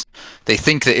is. They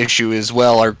think the issue is,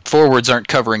 our forwards aren't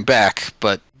covering back,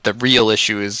 but the real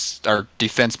issue is our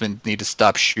defensemen need to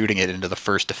stop shooting it into the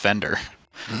first defender.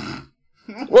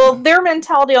 Well, their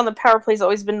mentality on the power play has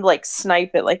always been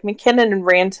snipe it. Like McKinnon and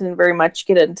Rantanen very much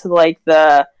get into we're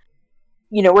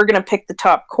going to pick the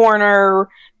top corner,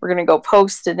 we're going to go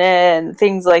post it in,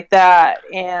 things like that.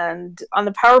 And on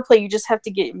the power play, you just have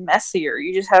to get messier.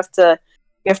 You just have to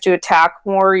attack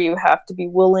more. You have to be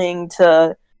willing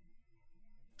to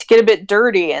get a bit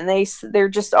dirty, and they're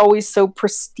just always so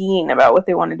pristine about what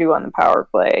they want to do on the power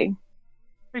play.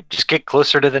 Just get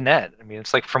closer to the net. I mean,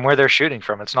 it's like from where they're shooting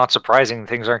from, it's not surprising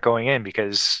things aren't going in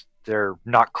because they're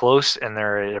not close and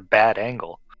they're at a bad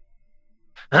angle.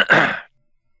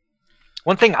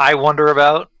 One thing I wonder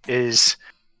about is,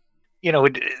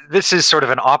 this is sort of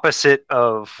an opposite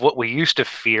of what we used to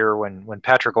fear when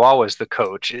Patrick Waugh was the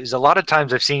coach, is a lot of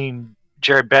times I've seen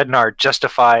Jared Bednar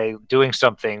justify doing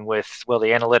something with, the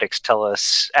analytics tell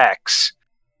us X.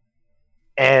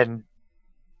 And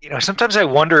sometimes I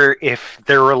wonder if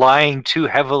they're relying too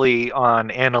heavily on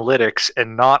analytics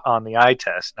and not on the eye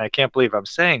test. And I can't believe I'm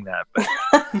saying that. But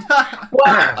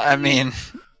I mean,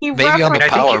 maybe on the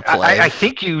power play. I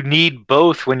think you need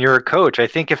both when you're a coach. I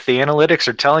think if the analytics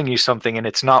are telling you something and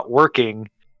it's not working,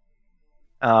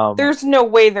 there's no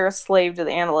way they're a slave to the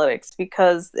analytics,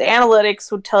 because the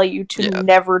analytics would tell you to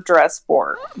never dress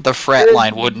Bourque. The frat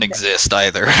line wouldn't exist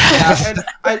either. Yeah,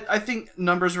 and I think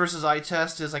numbers versus eye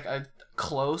test is a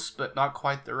close but not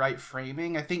quite the right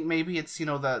framing. I think maybe it's the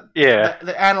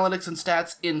analytics and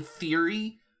stats in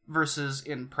theory versus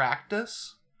in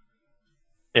practice.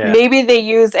 Yeah. Maybe they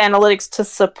use analytics to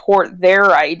support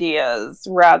their ideas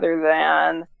rather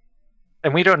than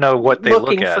And we don't know what they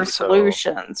looking look at for so-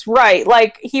 solutions. Right.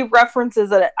 Like, he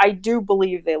references it. I do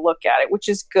believe they look at it, which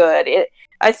is good.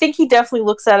 I think he definitely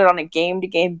looks at it on a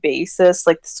game-to-game basis,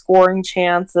 like the scoring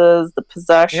chances, the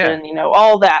possession,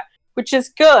 all that, which is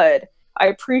good. I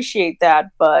appreciate that,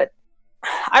 but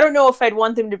I don't know if I'd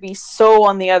want them to be so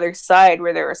on the other side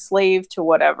where they're a slave to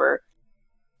whatever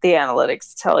the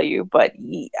analytics tell you. But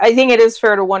I think it is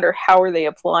fair to wonder how are they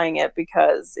applying it,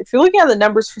 because if you're looking at the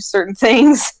numbers for certain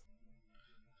things...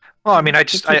 Well, I mean, I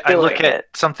look at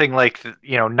something like,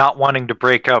 not wanting to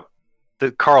break up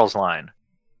the Carl's line.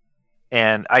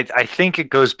 And I think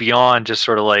it goes beyond just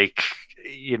sort of like,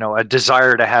 a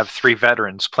desire to have three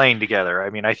veterans playing together. I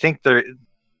mean, I think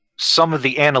some of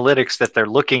the analytics that they're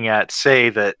looking at say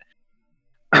that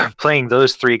playing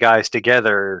those three guys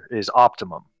together is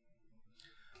optimum.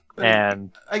 But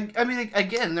and I mean,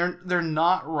 again, they're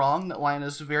not wrong that Line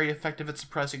is very effective at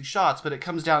suppressing shots, but it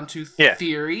comes down to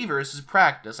theory versus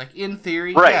practice. Like, in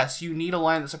theory, yes, you need a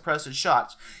line that suppresses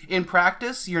shots. In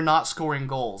practice, you're not scoring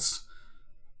goals.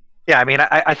 Yeah, I mean,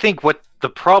 I think what the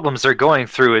problems they're going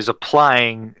through is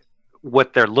applying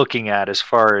what they're looking at as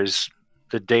far as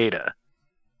the data.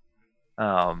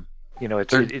 The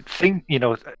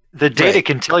data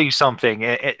can tell you something,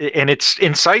 and it's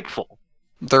insightful.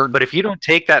 But if you don't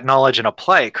take that knowledge and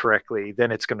apply it correctly,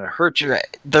 then it's going to hurt you.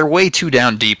 Right. They're way too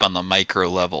down deep on the micro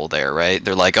level there, right?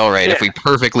 They're like, all right, if we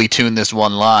perfectly tune this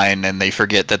one line, and they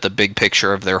forget that the big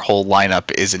picture of their whole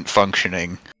lineup isn't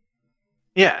functioning.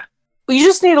 Yeah. Well, you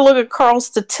just need to look at Carl's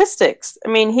statistics. I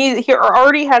mean, he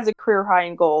already has a career high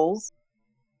in goals.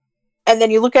 And then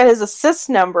you look at his assist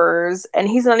numbers, and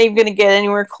he's not even going to get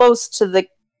anywhere close to the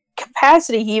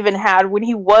capacity he even had when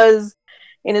he was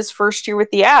in his first year with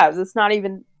the Avs. It's not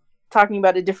even talking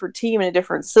about a different team and a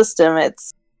different system.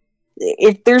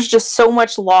 There's just so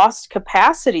much lost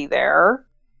capacity there.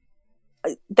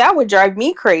 That would drive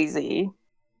me crazy.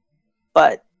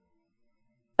 But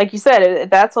like you said, if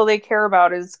that's all they care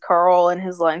about is Carl and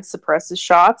his line suppresses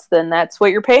shots, then that's what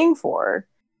you're paying for.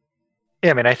 Yeah,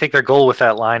 I mean, I think their goal with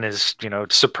that line is,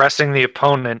 suppressing the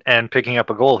opponent and picking up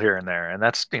a goal here and there, and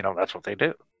that's what they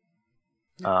do.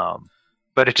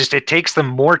 But it takes them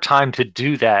more time to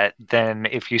do that than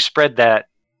if you spread that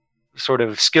sort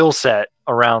of skill set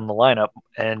around the lineup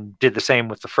and did the same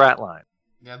with the frat line.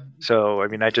 Yeah. So, I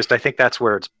mean, I think that's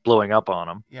where it's blowing up on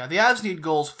them. Yeah, the Avs need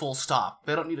goals full stop.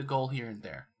 They don't need a goal here and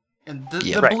there. And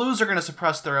the Blues are going to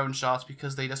suppress their own shots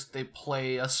because they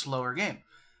play a slower game.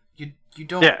 You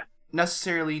don't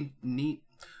necessarily need...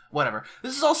 Whatever.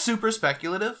 This is all super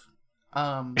speculative.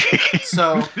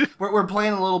 So we're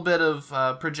playing a little bit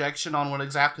of projection on what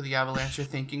exactly the Avalanche are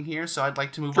thinking here. So I'd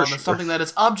like to move on to something that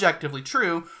is objectively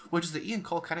true, which is that Ian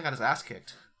Cole kind of got his ass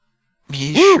kicked.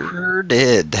 He sure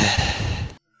did.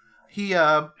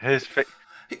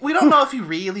 We don't know if he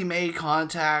really made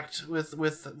contact with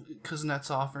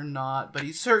Kuznetsov or not, but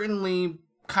he certainly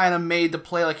kind of made the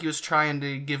play like he was trying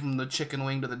to give him the chicken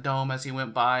wing to the dome as he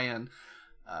went by, and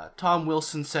Tom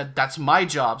Wilson said, "That's my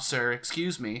job, sir.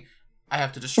 Excuse me. I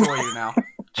have to destroy you now."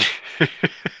 I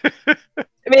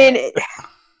mean,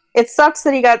 it sucks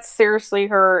that he got seriously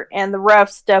hurt, and the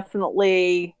refs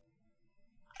definitely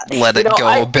let it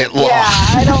go a bit long. Yeah,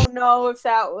 I don't know if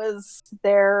that was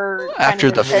their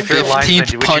after the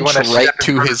 15th punch right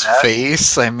to his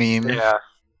face. I mean,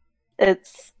 it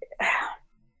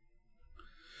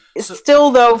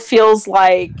still though feels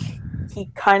like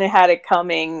he kind of had it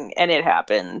coming, and it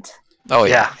happened. Oh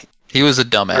yeah. He was a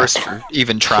dumbass for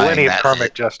even trying plenty that. Of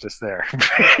karmic justice there.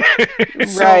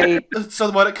 Right. So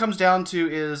what it comes down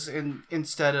to is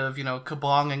instead of,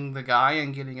 kabonging the guy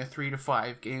and getting a 3 to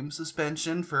 5 game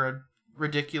suspension for a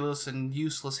ridiculous and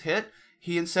useless hit,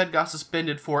 he instead got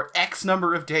suspended for X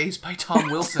number of days by Tom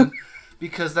Wilson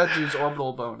because that dude's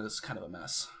orbital bone is kind of a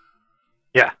mess.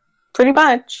 Yeah. Pretty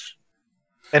much.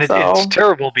 And it's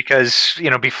terrible because,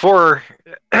 before,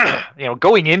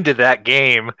 going into that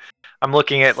game, I'm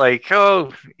looking at it'd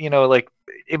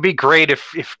be great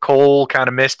if Cole kind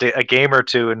of missed a game or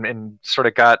two and sort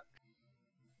of got,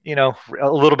 a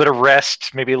little bit of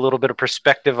rest, maybe a little bit of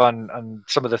perspective on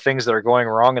some of the things that are going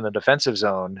wrong in the defensive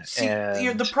zone. See,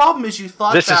 the problem is you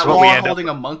thought this that is what while holding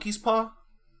a monkey's paw?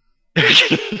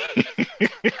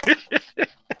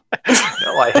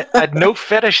 No, I had no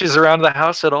fetishes around the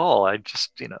house at all. I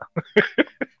just,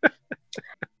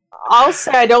 I'll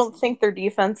say I don't think their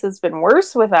defense has been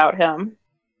worse without him.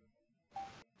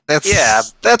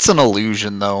 That's an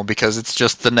illusion, though, because it's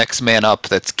just the next man up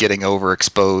that's getting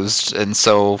overexposed. And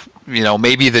so,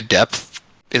 maybe the depth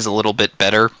is a little bit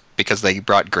better because they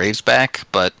brought Graves back,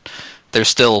 but there's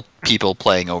still people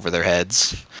playing over their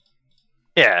heads.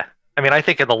 Yeah. I mean, I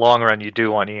think in the long run you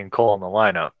do want Ian Cole in the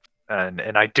lineup,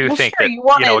 and I do Well, think sure, that you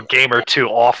want a game or two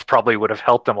off probably would have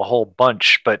helped them a whole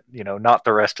bunch, but not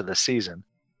the rest of the season.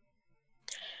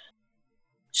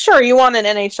 Sure, you want an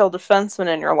NHL defenseman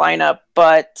in your lineup,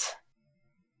 but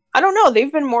I don't know.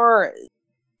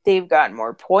 They've gotten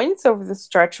more points over the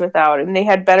stretch without him. They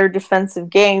had better defensive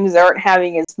games. They aren't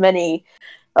having as many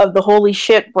of the holy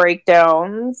shit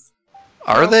breakdowns.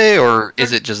 Are they, or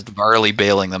is it just Varley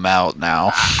bailing them out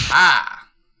now? Ah,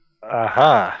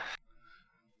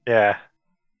 Yeah.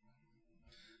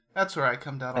 that's where I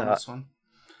come down on this one.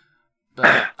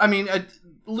 But I mean,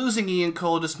 losing Ian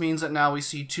Cole just means that now we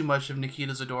see too much of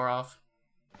Nikita Zadorov.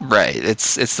 Right.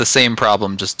 It's the same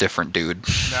problem, just different dude.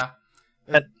 Yeah.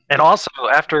 And also,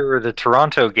 after the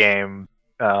Toronto game,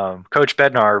 Coach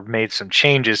Bednar made some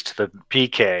changes to the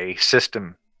PK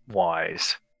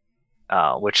system-wise,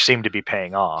 which seemed to be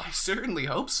paying off. I certainly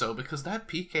hope so, because that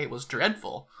PK was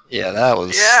dreadful. Yeah, that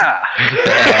was... Yeah!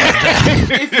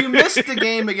 If you missed the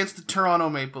game against the Toronto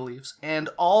Maple Leafs and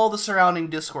all the surrounding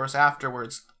discourse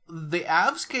afterwards, the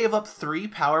Avs gave up 3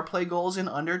 power play goals in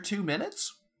under 2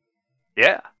 minutes?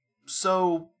 Yeah.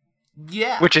 So,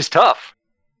 yeah. Which is tough.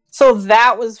 So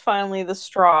that was finally the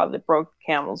straw that broke the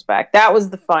camel's back. That was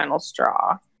the final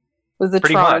straw. Was the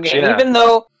Pretty Toronto much, game. yeah. Even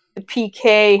though the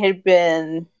PK had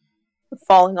been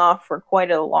falling off for quite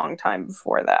a long time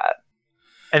before that.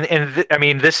 I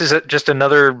mean, this is just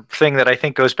another thing that I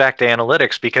think goes back to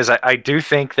analytics, because I do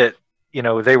think that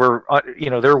they were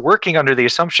they're working under the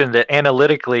assumption that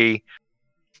analytically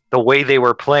the way they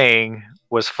were playing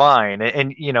was fine,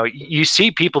 and you see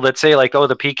people that say like, oh,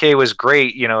 the PK was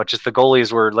great, just the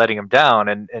goalies were letting them down,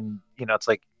 and it's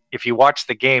like, if you watch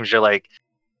the games, you're like,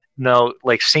 no,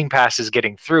 like seam passes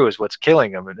getting through is what's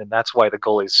killing them, and that's why the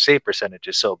goalie's save percentage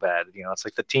is so bad. It's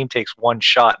like the team takes one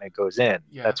shot and it goes in.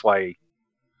 Yeah. That's why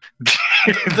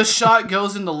the shot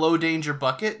goes in the low danger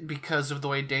bucket because of the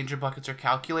way danger buckets are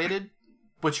calculated,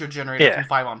 which are generated from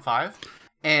 5-on-5.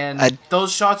 And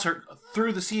those shots are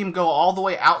through the seam, go all the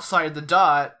way outside the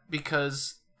dot,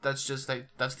 because that's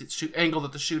the angle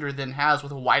that the shooter then has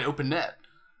with a wide open net.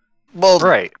 Well,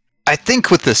 right. I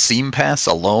think with the seam pass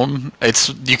alone,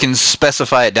 you can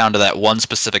specify it down to that one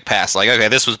specific pass. Like, okay,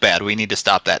 this was bad. We need to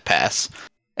stop that pass.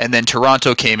 And then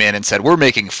Toronto came in and said, we're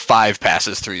making 5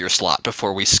 passes through your slot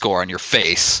before we score on your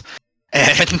face.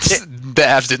 And the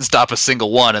Avs didn't stop a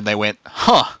single one, and they went,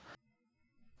 huh.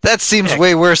 That seems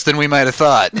way worse than we might have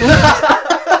thought.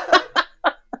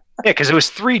 Yeah, because it was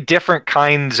 3 different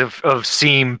kinds of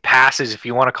seam passes, if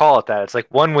you want to call it that. It's like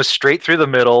one was straight through the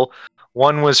middle,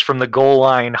 one was from the goal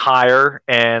line higher,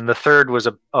 and the third was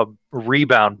a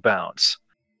rebound bounce.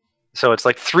 So it's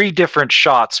like 3 different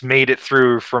shots made it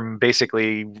through from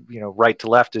basically, right to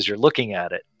left as you're looking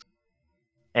at it.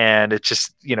 And it's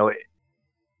just,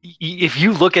 if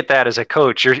you look at that as a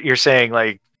coach, you're saying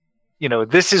like,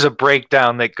 this is a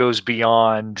breakdown that goes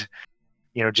beyond,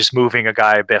 just moving a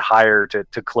guy a bit higher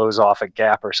to close off a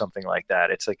gap or something like that.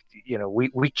 It's like,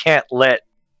 we can't let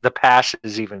the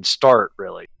passes even start,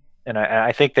 really. And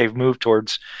I think they've moved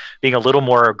towards being a little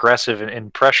more aggressive in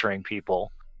pressuring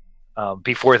people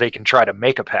before they can try to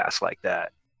make a pass like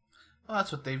that. Well,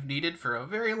 that's what they've needed for a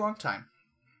very long time.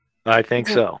 I think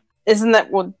so. Isn't that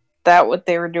what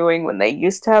they were doing when they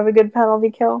used to have a good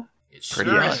penalty kill? Pretty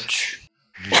much.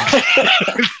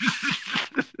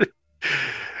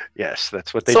 Yes,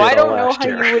 that's what they did. So I don't know last how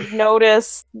year. you would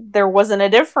notice there wasn't a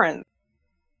difference.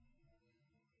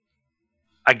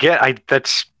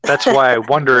 That's why I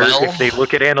wonder if they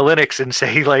look at analytics and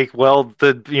say like, well,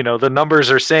 the numbers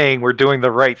are saying we're doing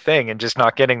the right thing and just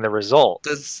not getting the result.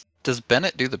 Does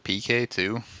Bennett do the PK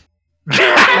too?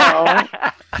 No.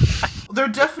 There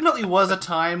definitely was a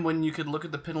time when you could look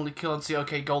at the penalty kill and see,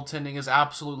 okay, goaltending is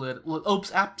absolutely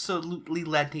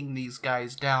letting these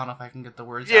guys down, if I can get the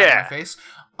words out of my face.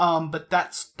 But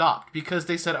that stopped because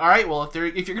they said, all right, well, if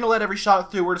you're going to let every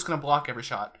shot through, we're just going to block every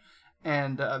shot.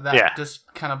 And that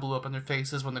just kind of blew up in their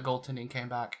faces when the goaltending came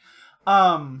back.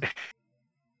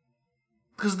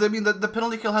 Because I mean, the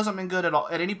penalty kill hasn't been good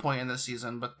at any point in this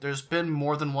season, but there's been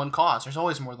more than one cause. There's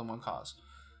always more than one cause,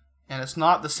 and it's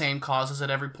not the same causes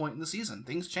at every point in the season.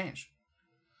 Things change.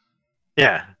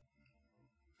 Yeah,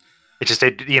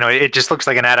 it just looks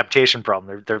like an adaptation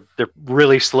problem. They're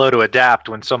really slow to adapt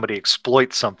when somebody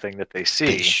exploits something that they see.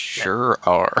 They sure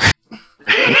are.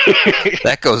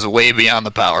 That goes way beyond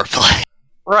the power play.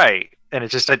 Right. And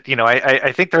it's just that,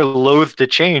 I think they're loath to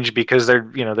change because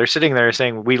they're sitting there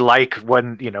saying, we like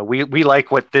when, we like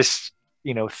what this,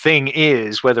 thing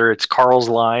is, whether it's Carl's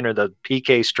line or the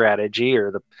PK strategy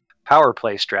or the power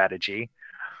play strategy.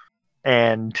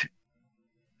 And,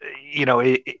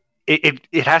 it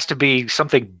it has to be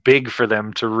something big for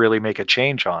them to really make a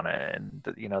change on it, and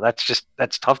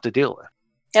that's tough to deal with.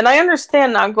 And I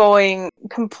understand not going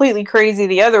completely crazy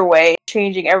the other way,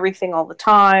 changing everything all the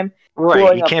time. Right,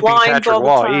 blowing you up can't be blinds Patrick all the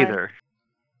Waugh time. either.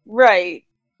 Right,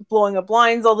 blowing up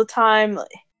blinds all the time.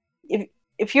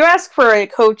 If you ask for a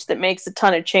coach that makes a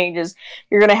ton of changes,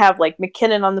 you're going to have like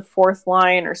McKinnon on the fourth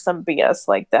line or some BS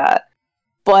like that.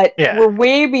 But we're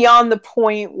way beyond the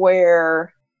point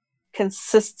where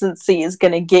consistency is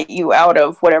going to get you out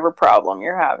of whatever problem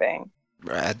you're having.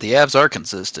 Right, the Avs are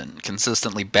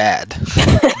consistently bad.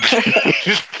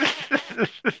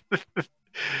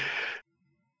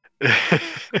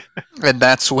 And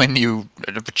that's when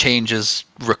change is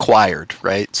required,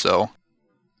 right? So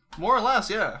more or less,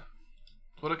 yeah.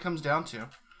 What it comes down to.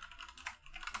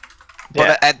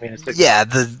 But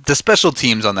the special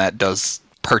teams on that does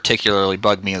particularly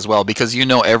bug me as well, because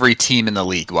every team in the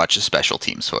league watches special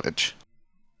teams footage.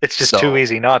 It's just too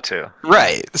easy not to.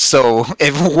 Right. So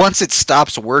once it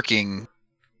stops working,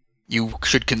 you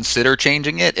should consider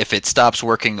changing it. If it stops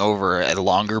working over a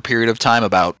longer period of time,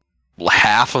 about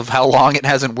half of how long it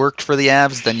hasn't worked for the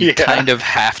Avs, then you kind of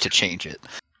have to change it.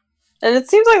 And it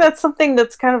seems like that's something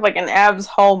that's kind of like an Avs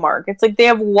hallmark. It's like they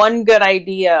have one good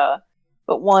idea,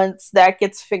 but once that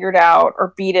gets figured out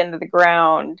or beat into the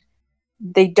ground,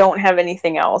 they don't have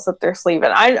anything else up their sleeve.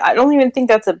 And I don't even think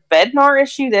that's a Bednar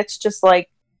issue. That's just like,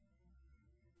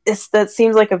 that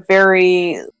seems like a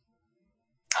very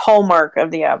hallmark of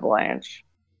the Avalanche.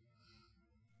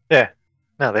 Yeah.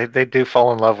 No, they do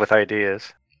fall in love with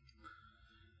ideas.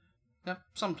 Yep,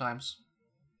 sometimes.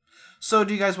 So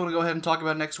do you guys want to go ahead and talk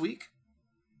about next week?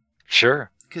 Sure.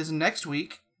 Because next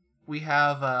week, we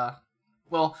have,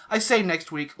 I say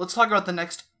next week, let's talk about the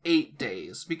next 8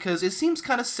 days, because it seems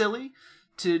kind of silly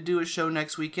to do a show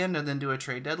next weekend and then do a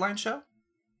trade deadline show.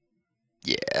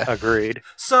 Yeah. Agreed.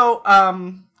 So,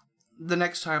 the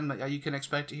next time that you can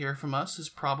expect to hear from us is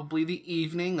probably the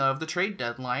evening of the trade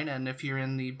deadline, and if you're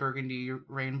in the Burgundy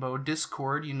Rainbow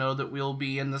Discord, you know that we'll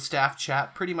be in the staff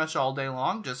chat pretty much all day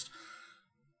long, just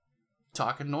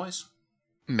talking noise.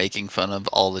 Making fun of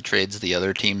all the trades the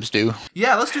other teams do.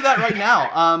 Yeah, let's do that right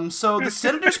now. So the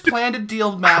Senators plan to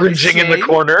deal Matt Cringing Duchene. in the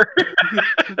corner.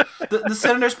 the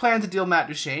Senators plan to deal Matt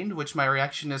Duchene, which my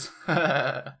reaction is...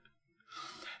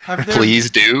 Please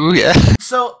do, yeah.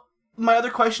 So, my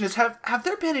other question is, have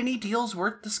there been any deals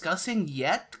worth discussing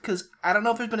yet? Because I don't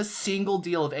know if there's been a single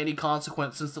deal of any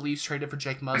consequence since the Leafs traded for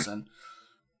Jake Muzzin.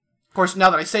 Of course, now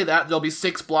that I say that, there'll be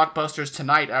 6 blockbusters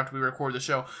tonight after we record the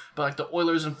show. But like the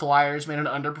Oilers and Flyers made an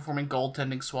underperforming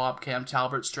goaltending swap. Cam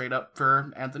Talbot straight up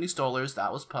for Anthony Stolarz.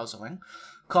 That was puzzling.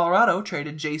 Colorado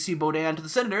traded J.C. Beaudin to the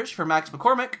Senators for Max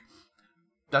McCormick.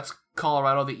 That's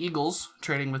Colorado the Eagles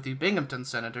trading with the Binghamton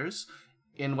Senators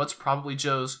in what's probably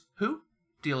Joe's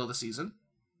deal of the season.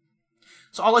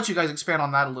 So I'll let you guys expand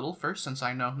on that a little first, since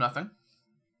I know nothing.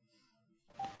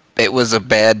 It was a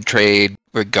bad trade,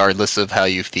 regardless of how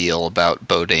you feel about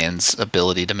Beaudin's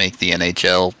ability to make the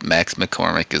NHL. Max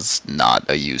McCormick is not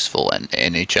a useful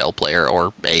NHL player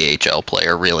or AHL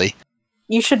player, really.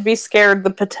 You should be scared the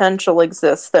potential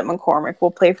exists that McCormick will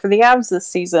play for the Avs this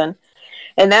season.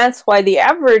 And that's why the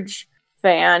average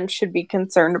fan should be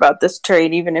concerned about this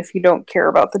trade, even if you don't care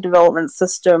about the development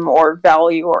system or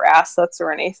value or assets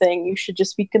or anything. You should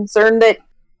just be concerned that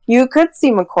you could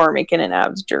see McCormick in an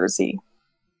Avs jersey.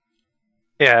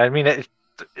 Yeah, I mean,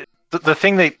 the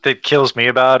thing that kills me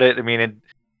about it, I mean,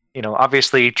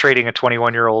 obviously trading a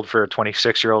 21-year-old for a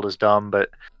 26-year-old is dumb,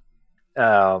 but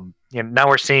now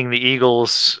we're seeing the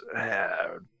Eagles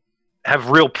have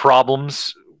real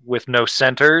problems with no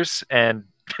centers, and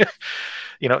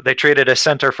they traded a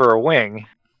center for a wing,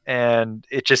 and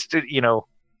it just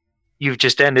you've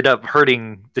just ended up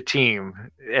hurting the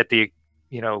team at the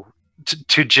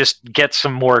to just get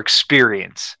some more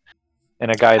experience. And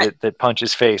a guy that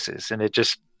punches faces, and it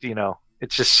just,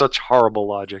 it's just such horrible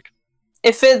logic.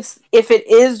 If it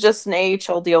is just an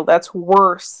AHL deal, that's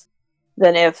worse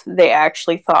than if they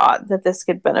actually thought that this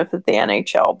could benefit the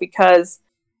NHL, because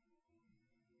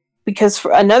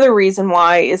for another reason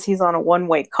why is he's on a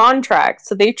one-way contract.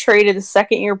 So they traded a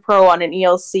second-year pro on an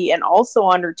ELC and also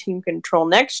under team control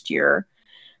next year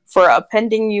for a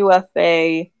pending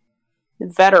UFA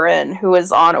veteran who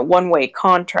is on a one-way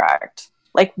contract.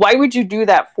 Like, why would you do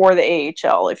that for the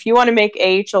AHL? If you want to make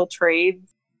AHL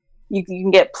trades, you can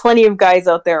get plenty of guys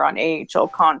out there on AHL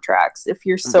contracts if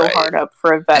you're so hard up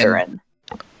for a veteran.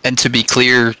 And to be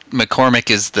clear, McCormick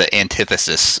is the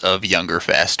antithesis of younger,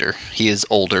 faster. He is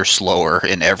older, slower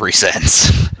in every sense.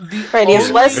 Right, he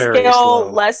has less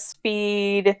skill, less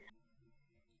speed.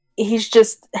 he's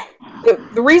just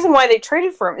the reason why they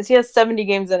traded for him is he has 70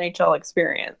 games NHL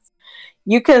experience.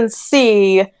 You can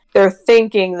see they're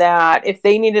thinking that if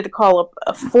they needed to call up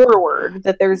a forward,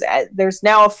 that there's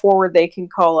now a forward they can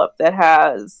call up that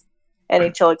has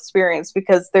NHL experience,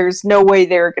 because there's no way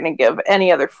they're going to give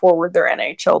any other forward their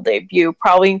NHL debut,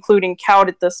 probably including Kaut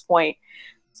at this point.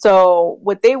 So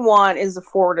what they want is a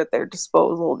forward at their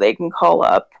disposal they can call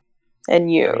up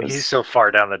and use. I mean, he's so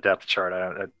far down the depth chart.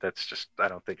 I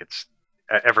don't think it's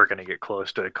ever going to get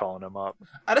close to calling him up.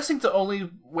 I just think the only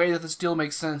way that this deal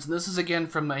makes sense, and this is again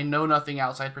from a know-nothing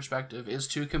outside perspective, is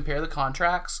to compare the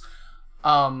contracts.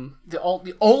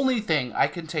 The only thing I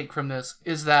can take from this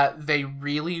is that they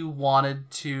really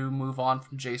wanted to move on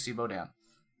from JC Beaudin.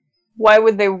 Why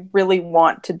would they really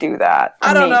want to do that?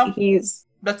 I don't know.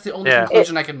 That's the only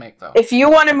conclusion I can make, though. If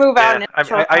you want to move out,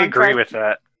 I agree with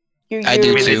that. I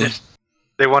do too.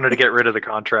 They wanted to get rid of the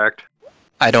contract.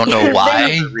 I don't know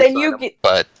why,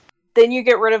 then you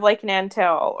get rid of like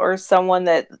Nantel or someone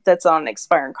that's on an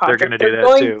expiring contract. They're going to do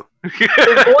that too.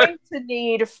 They're going to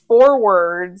need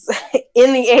forwards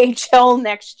in the AHL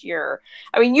next year.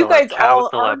 I mean, you guys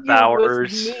all argued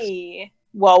with me.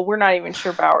 Well, we're not even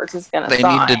sure Bowers is going to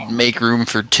sign. They need to make room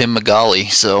for Tim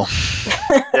McGauley, so...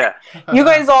 Yeah. You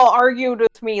guys all argued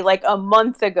with me like a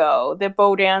month ago that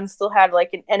Beaudin still had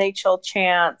like an NHL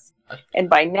chance, and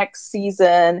by next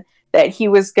season that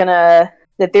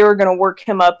they were gonna work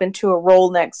him up into a role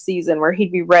next season where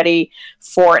he'd be ready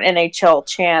for an NHL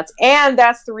chance. And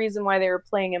that's the reason why they were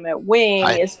playing him at wing,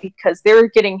 is because they were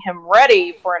getting him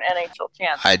ready for an NHL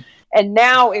chance. And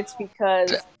now it's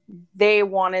because they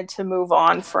wanted to move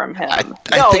on from him. I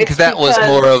think that was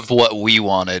more of what we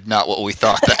wanted, not what we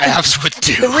thought the Avs would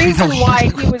do. The reason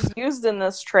why he was used in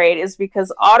this trade is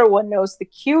because Ottawa knows the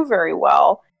Q very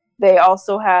well. They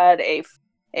also had a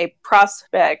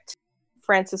prospect,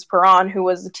 Francis Perron, who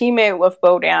was a teammate with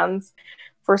Beaudin's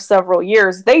for several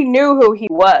years. They knew who he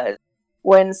was.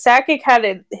 When Sakic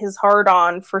had his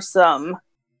hard-on for some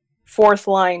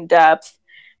fourth-line depth,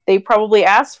 they probably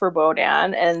asked for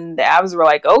Beaudin, and the Avs were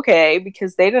like, okay,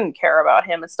 because they didn't care about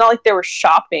him. It's not like they were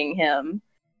shopping him.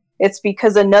 It's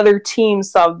because another team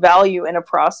saw value in a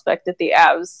prospect that the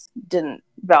Avs didn't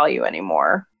value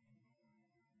anymore.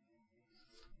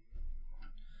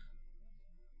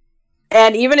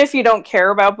 And even if you don't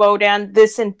care about Beaudin,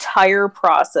 this entire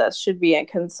process should be a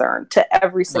concern to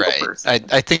every single person.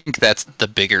 I think that's the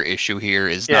bigger issue here,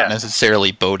 is not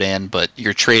necessarily Beaudin, but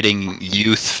you're trading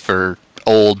youth for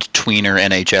old tweener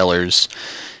NHLers,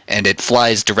 and it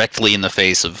flies directly in the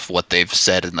face of what they've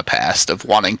said in the past of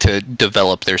wanting to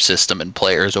develop their system and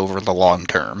players over the long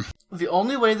term. The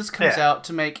only way this comes out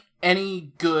to make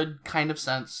any good kind of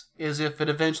sense is if it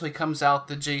eventually comes out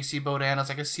that JC Beaudin is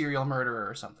like a serial murderer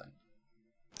or something.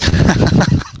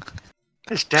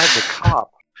 His dad's a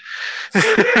cop.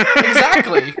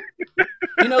 Exactly.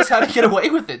 He knows how to get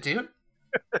away with it, dude.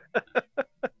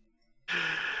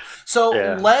 So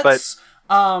let's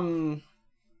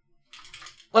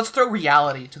throw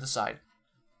reality to the side.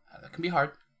 That can be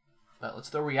hard, but let's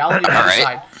throw reality to the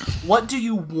side. What do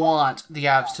you want the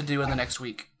Avs to do in the next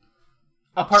week?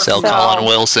 Sell Colin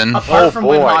Wilson. Apart from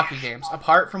win hockey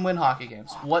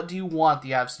games. What do you want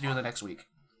the Avs to do in the next week?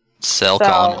 Sell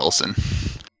Colin Wilson.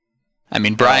 I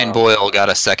mean, Brian Boyle got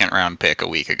a second-round pick a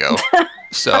week ago.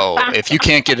 So if you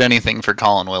can't get anything for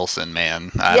Colin Wilson,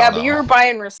 man, I don't know. But you were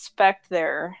buying respect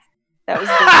there. That was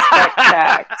the respect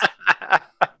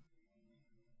tax.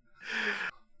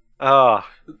 Oh.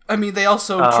 I mean, they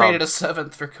also traded a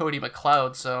 7th for Cody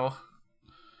McLeod, so...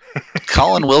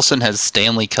 Colin Wilson has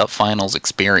Stanley Cup Finals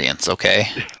experience, okay?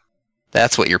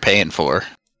 That's what you're paying for.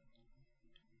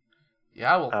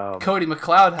 Yeah, well, Cody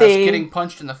McLeod has getting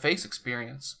punched in the face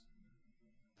experience.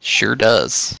 Sure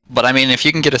does. But I mean, if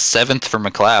you can get a 7th for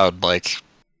McLeod, like,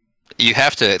 you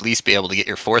have to at least be able to get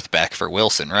your 4th back for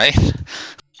Wilson, right?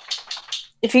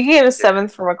 If you can get a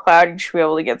 7th for McLeod, you should be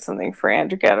able to get something for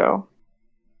Andrighetto.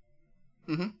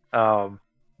 Mm-hmm.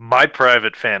 My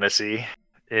private fantasy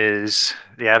is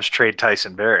the Avs trade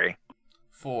Tyson Barrie.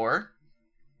 For?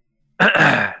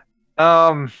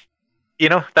 You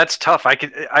know, that's tough. I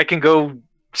can go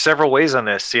several ways on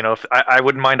this. You know, if I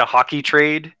wouldn't mind a hockey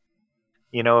trade.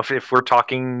 You know, if we're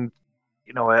talking,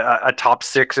 you know, a top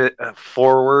 6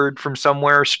 forward from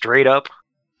somewhere straight up,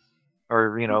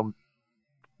 or, you know,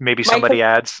 maybe somebody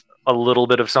adds a little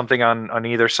bit of something on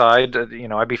either side. You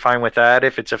know, I'd be fine with that.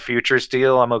 If it's a futures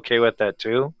deal, I'm okay with that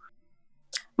too.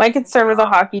 My concern with a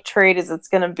hockey trade is it's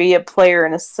going to be a player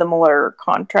in a similar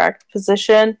contract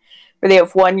position where they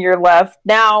have 1 year left.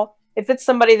 Now, if it's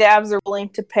somebody the Avs are willing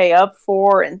to pay up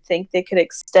for and think they could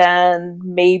extend,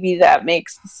 maybe that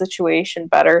makes the situation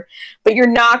better. But you're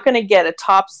not going to get a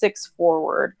top 6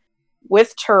 forward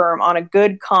with term on a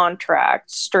good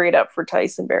contract straight up for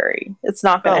Tyson Barrie. It's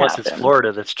not going to happen. Unless it's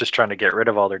Florida that's just trying to get rid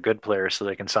of all their good players so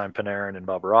they can sign Panarin and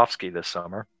Bobrovsky this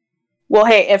summer. Well,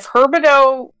 hey, if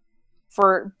Herbideau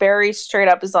for Barrie straight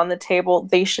up is on the table,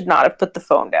 they should not have put the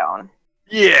phone down.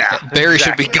 Yeah, Barrie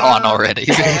should be gone already.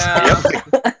 Yeah.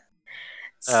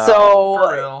 So,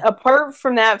 For real. apart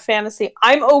from that fantasy,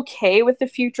 I'm okay with the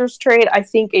futures trade. I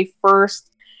think a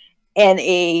first and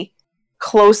a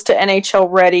close to NHL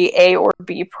ready A or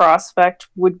B prospect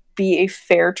would be a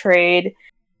fair trade.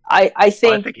 I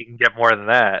think you can get more than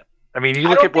that. I mean, you I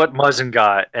look don't at what Muzzin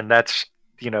got, and that's,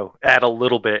 add a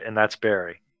little bit, and that's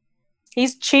Barrie.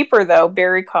 he's cheaper, though.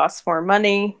 Barrie costs more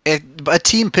money. A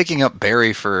team picking up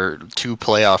Barrie for 2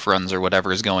 playoff runs or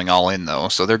whatever is going all in, though,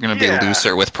 so they're going to be Yeah.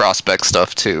 looser with prospect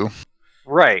stuff, too.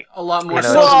 Right. A lot more You know,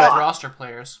 so that's than not- roster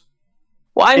players.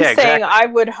 Well, I'm Yeah, saying exactly.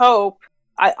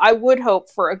 I would hope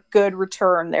for a good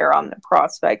return there on the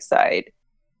prospect side.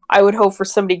 I would hope for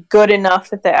somebody good enough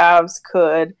that the Avs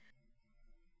could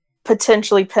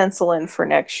potentially pencil in for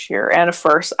next year and a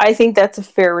first. I think that's a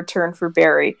fair return for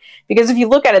Barrie. Because if you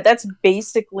look at it, that's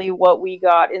basically what we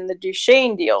got in the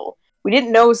Duchesne deal. We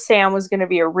didn't know Sam was going to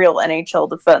be a real NHL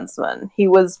defenseman. He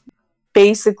was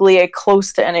basically a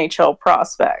close to NHL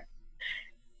prospect.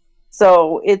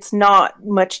 So it's not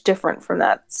much different from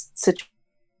that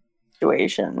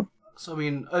situation. So, I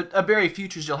mean, a Barrie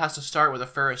futures deal has to start with a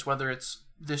first, whether it's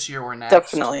this year or next.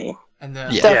 Definitely. And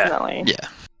then, Yeah. Definitely. Yeah.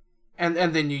 and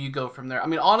then you go from there. I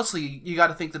mean, honestly, you got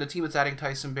to think that a team that's adding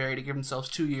Tyson Barrie to give themselves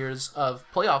 2 years of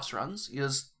playoffs runs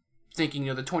is thinking,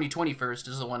 the 2020 first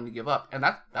is the one to give up. And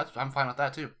that's I'm fine with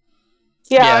that, too.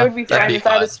 Yeah, Yeah, I would be that'd fine be with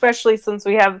that, fine. especially since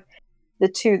we have the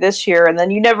 2 this year, and then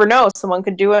you never know. Someone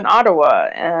could do it in Ottawa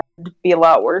and be a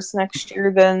lot worse next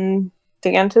year than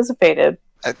they anticipated.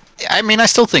 I mean, I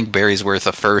still think Barry's worth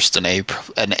a first and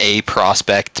an A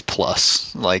prospect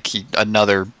plus, like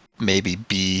another maybe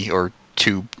B or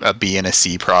 2, a B and a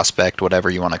C prospect,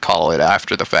 whatever you want to call it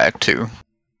after the fact too.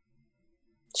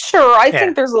 Sure, I Yeah.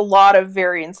 think there's a lot of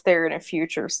variance there in a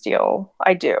future deal.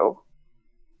 I do.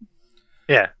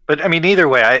 Yeah, but I mean, either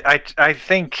way, I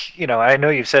think I know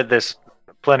you've said this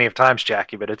plenty of times,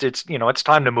 Jackie, but it's it's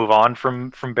time to move on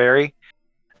from Barrie.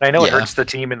 And I know it Yeah. hurts the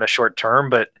team in the short term,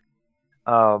 but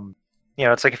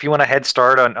it's like if you want a head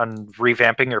start on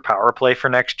revamping your power play for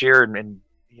next year and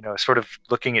sort of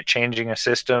looking at changing a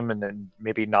system and then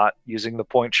maybe not using the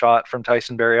point shot from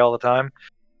Tyson Barrie all the time,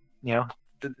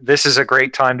 this is a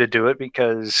great time to do it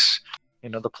because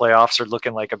the playoffs are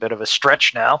looking like a bit of a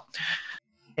stretch now.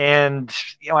 And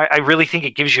I really think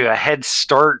it gives you a head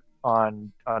start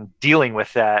on dealing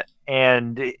with that.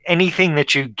 And anything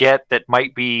that you get that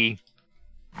might be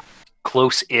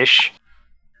close-ish,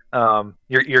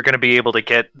 you're going to be able to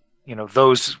get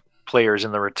those players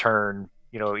in the return,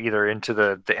 either into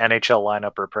the NHL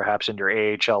lineup or perhaps into your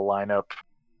AHL lineup,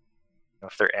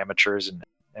 if they're amateurs and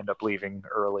end up leaving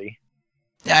early,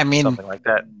 Yeah, I mean, something like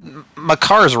that.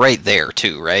 Makar's right there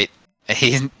too, right?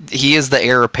 He is the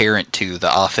heir apparent to the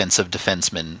offensive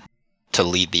defenseman to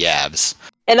lead the Avs.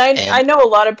 And And- I know a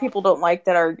lot of people don't like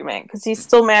that argument because he's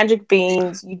still Magic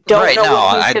Beans. You don't Right, know no,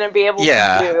 what he's going to be able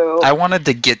to do. I wanted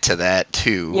to get to that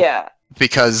too. Yeah.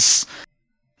 Because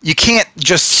you can't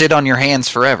just sit on your hands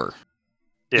forever.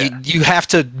 Yeah. You have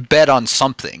to bet on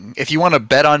something. If you want to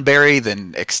bet on Barrie,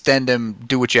 then extend him,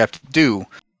 do what you have to do.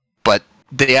 But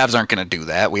the Avs aren't going to do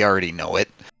that. We already know it.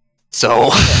 So,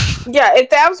 Yeah, if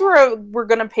the Avs were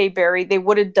going to pay Barrie, they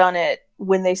would have done it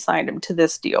when they signed him to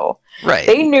this deal. right.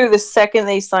 They knew the second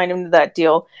they signed him to that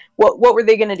deal, what were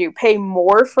they going to do? Pay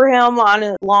more for him on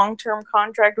a long-term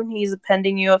contract when he's a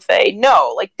pending UFA?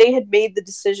 No, they had made the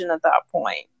decision at that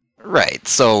point. Right.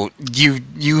 So you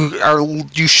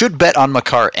should bet on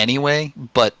Makar anyway,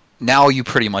 but now you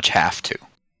pretty much have to.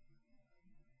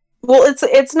 Well,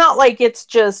 it's not like it's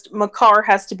just Makar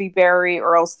has to be Barrie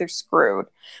or else they're screwed.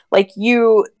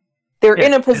 They're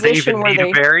in a Do they position even where need they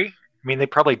a Barrie? I mean, they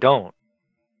probably don't.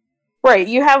 right.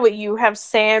 You have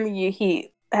Sam.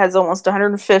 He has almost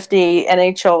 150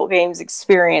 NHL games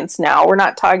experience now. We're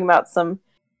not talking about some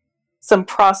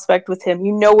prospect with him.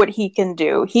 You know what he can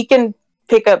do. He can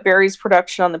pick up Barry's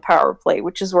production on the power play,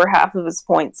 which is where half of his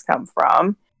points come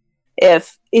from.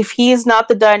 If he is not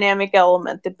the dynamic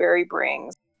element that Barry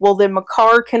brings, well, then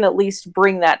Makar can at least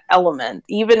bring that element.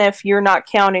 Even if you're not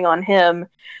counting on him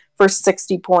for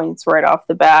 60 points right off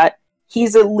the bat,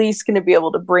 he's at least going to be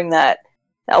able to bring that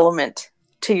element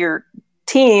to your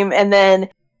team. And then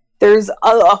there's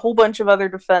a whole bunch of other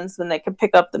defensemen that can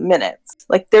pick up the minutes.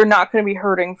 Like, they're not going to be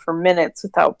hurting for minutes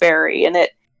without Barry. And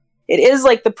it is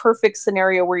like the perfect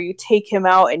scenario where you take him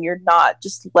out and you're not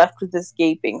just left with this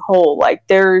gaping hole. Like,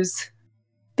 there's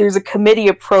a committee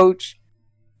approach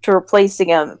to replacing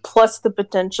him, plus the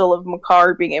potential of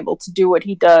Makar being able to do what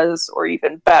he does or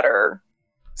even better.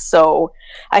 So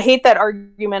I hate that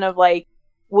argument of like,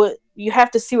 what you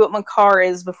have to see what Makar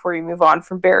is before you move on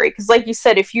from Barry, because like you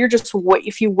said, if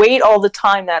you wait all the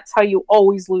time, that's how you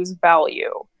always lose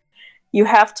value. You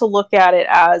have to look at it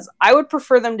as, I would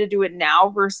prefer them to do it now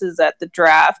versus at the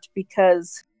draft,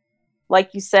 because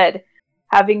like you said,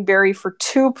 having Barry for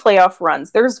 2 playoff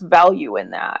runs, there's value in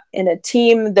that. In a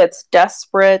team that's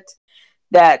desperate,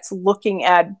 that's looking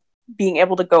at being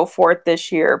able to go for it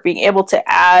this year, being able to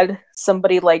add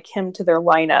somebody like him to their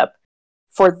lineup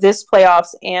for this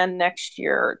playoffs and next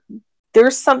year,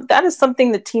 that is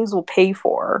something that teams will pay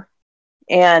for.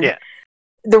 And Yeah.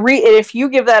 if you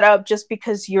give that up just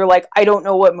because you're like, I don't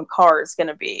know what Makar is going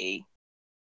to be,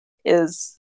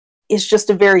 is just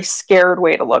a very scared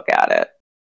way to look at it.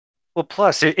 Well,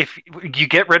 plus, if you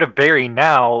get rid of Barry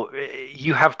now,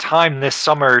 you have time this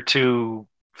summer to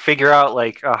figure out,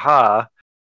 like,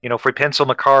 if we pencil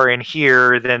Makar in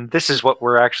here, then this is what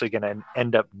we're actually going to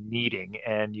end up needing.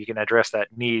 And you can address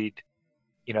that need,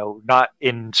 not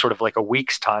in sort of like a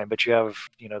week's time, but you have,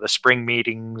 the spring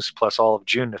meetings plus all of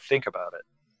June to think about it.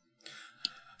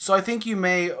 So I think you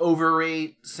may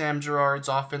overrate Sam Girard's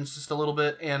offense just a little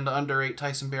bit and underrate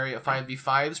Tyson Barrie at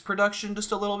 5v5's production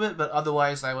just a little bit, but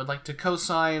otherwise I would like to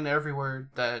co-sign every word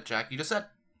that Jackie just said.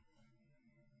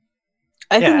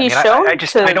 I think he's shown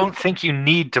I don't think you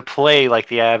need to play like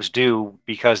the Avs do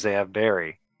because they have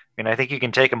Barrie. I mean, I think you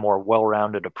can take a more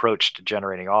well-rounded approach to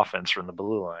generating offense from the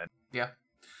blue line. Yeah.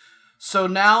 So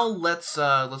now let's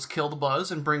kill the buzz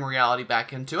and bring reality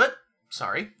back into it.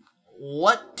 Sorry.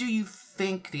 What do you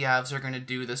think the Avs are going to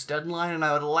do this deadline? And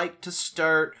I would like to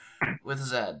start with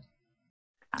Zed.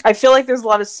 I feel like there's a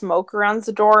lot of smoke around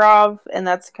Zadorov, and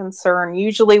that's a concern.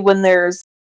 Usually when there's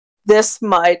this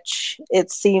much,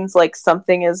 it seems like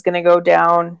something is going to go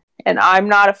down. And I'm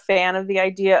not a fan of the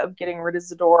idea of getting rid of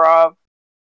Zadorov.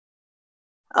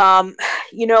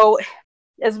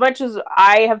 As much as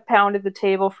I have pounded the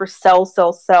table for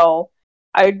sell,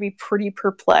 I would be pretty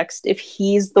perplexed if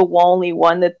he's the only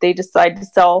one that they decide to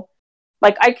sell.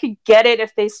 Like, I could get it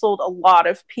if they sold a lot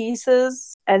of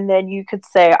pieces, and then you could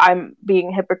say I'm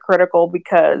being hypocritical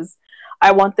because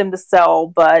I want them to sell,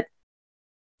 but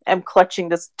I'm clutching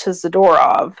to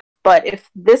Zadorov. But if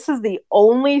this is the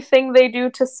only thing they do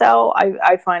to sell,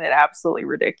 I find it absolutely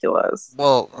ridiculous.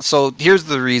 Well, so here's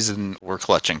the reason we're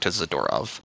clutching to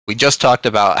Zadorov. We just talked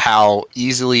about how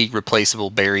easily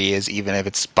replaceable Barrie is, even if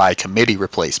it's by committee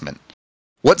replacement.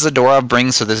 What Zadorov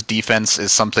brings to this defense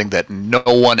is something that no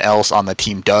one else on the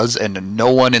team does, and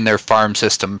no one in their farm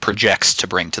system projects to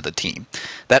bring to the team.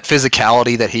 That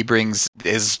physicality that he brings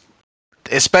is,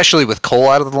 especially with Cole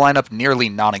out of the lineup, nearly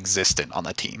non-existent on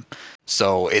the team.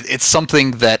 So it's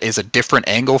something that is a different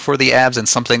angle for the Avs, and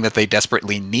something that they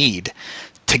desperately need.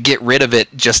 To get rid of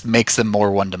it just makes them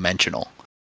more one-dimensional.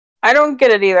 I don't get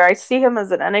it either. I see him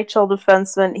as an NHL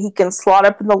defenseman. He can slot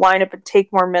up in the lineup and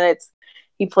take more minutes.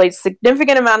 He played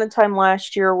significant amount of time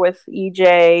last year with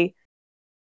EJ.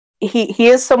 He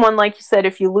is someone, like you said,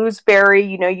 if you lose Barrie,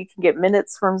 you can get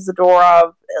minutes from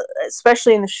Zadorov,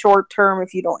 especially in the short term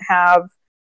if you're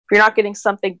not getting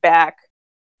something back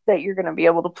that you're going to be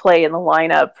able to play in the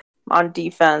lineup on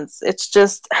defense. It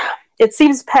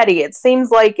seems petty. It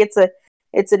seems like it's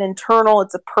an internal,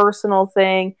 it's a personal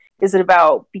thing. Is it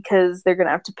about because they're going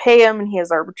to have to pay him and he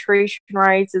has arbitration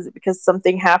rights? Is it because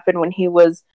something happened when he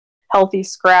was healthy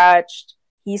scratched?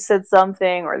 He said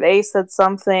something or they said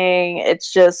something.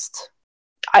 It's just,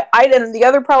 and the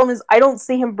other problem is I don't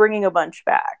see him bringing a bunch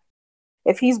back.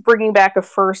 If he's bringing back a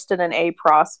first and an A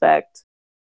prospect,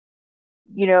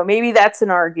 maybe that's an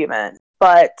argument,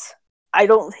 but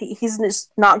he's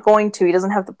just not going to. He doesn't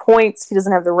have the points. He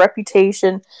doesn't have the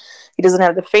reputation. He doesn't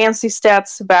have the fancy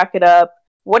stats to back it up.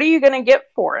 What are you going to get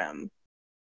for him?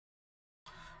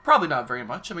 Probably not very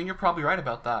much. I mean, you're probably right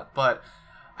about that. But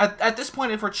at this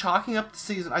point, if we're chalking up the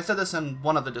season... I said this in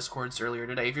one of the Discords earlier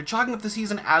today. If you're chalking up the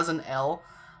season as an L,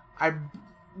 I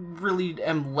really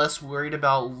am less worried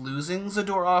about losing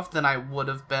Zadorov than I would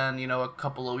have been, a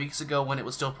couple of weeks ago when it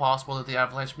was still possible that the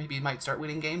Avalanche maybe might start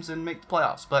winning games and make the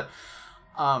playoffs. But,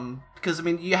 because,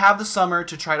 you have the summer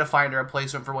to try to find a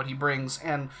replacement for what he brings,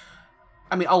 and...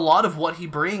 a lot of what he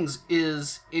brings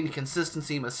is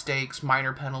inconsistency, mistakes,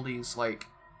 minor penalties. Like,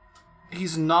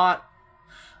 he's not...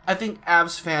 I think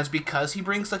Avs fans, because he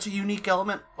brings such a unique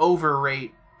element,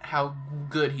 overrate how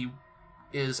good he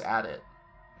is at it.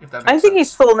 If that makes I think sense.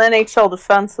 he's still an NHL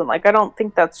defenseman. Like, I don't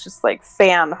think that's just like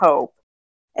fan hope.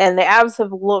 And the Avs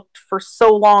have looked for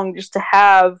so long just to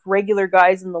have regular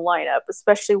guys in the lineup,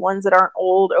 especially ones that aren't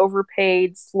old,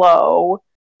 overpaid, slow.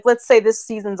 Let's say this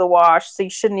season's a wash, so you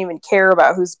shouldn't even care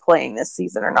about who's playing this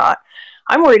season or not.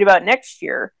 I'm worried about next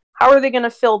year. How are they going to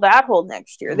fill that hole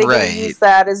next year? Are they going to use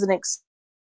that as an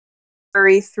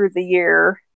excuse through the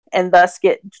year and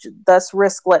thus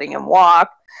risk letting him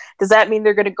walk? Does that mean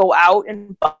they're going to go out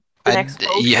and bump the next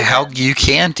coach how again? you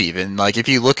can't even, like, if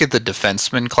you look at the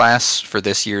defenseman class for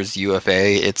this year's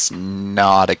UFA, it's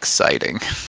not exciting.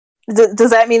 Does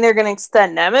that mean they're going to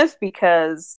extend Nemeth?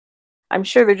 Because I'm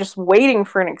sure they're just waiting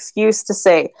for an excuse to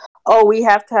say, "Oh, we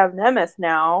have to have Nemeth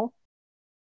now."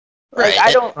 Like,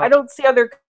 Right. I don't see how they're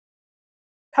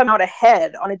come out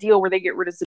ahead on a deal where they get rid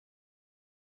of Zadorov.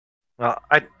 Well,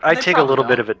 I They take a probably little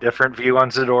bit don't. of a different view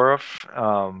on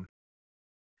Zadorov.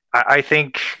 I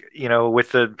think,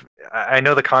 with I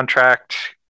know the contract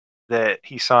that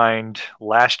he signed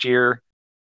last year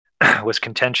was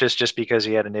contentious just because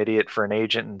he had an idiot for an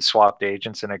agent and swapped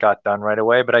agents and it got done right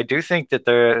away. But I do think that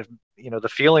the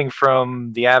feeling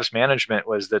from the Avs management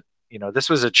was that, this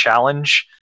was a challenge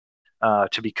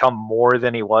to become more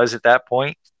than he was at that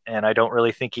point. And I don't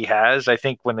really think he has. I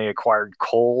think when they acquired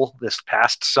Cole this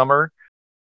past summer,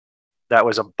 that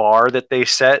was a bar that they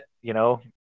set, you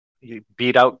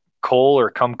beat out Cole or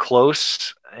come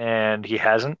close, and he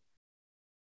hasn't.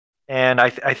 And I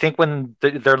think when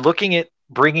they're looking at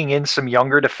bringing in some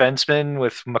younger defensemen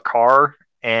with Makar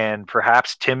and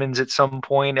perhaps Timmins at some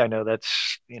point, I know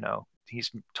that's,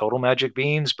 he's total magic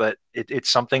beans, but it's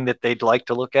something that they'd like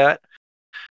to look at.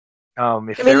 If I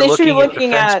mean, they're they should be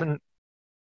looking at looking defensemen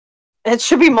it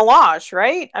should be Milosh,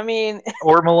 right? I mean,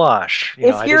 or Milosh,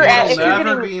 If I you're didn't at- wanna It'll if you're say-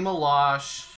 never getting- be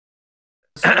Milosh.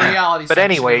 It's the reality But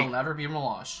section. anyway- It'll never be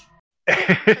Milosh.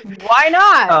 why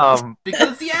not?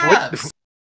 Because it's the Avs.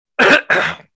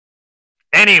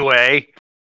 Anyway,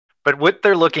 but what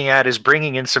they're looking at is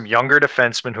bringing in some younger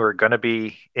defensemen who are going to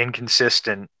be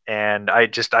inconsistent, and I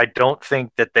don't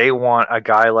think that they want a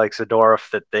guy like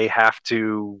Zadorov that they have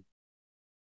to,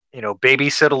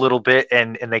 babysit a little bit,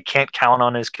 and they can't count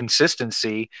on his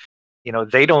consistency.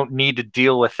 They don't need to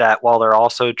deal with that while they're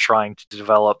also trying to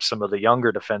develop some of the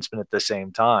younger defensemen at the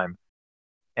same time.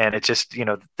 And it's just,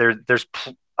 there's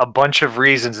a bunch of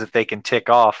reasons that they can tick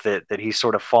off that he's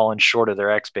sort of fallen short of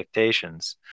their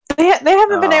expectations. They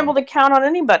haven't been able to count on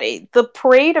anybody. The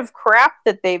parade of crap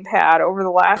that they've had over the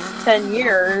last 10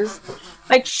 years,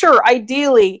 like, sure,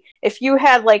 ideally, if you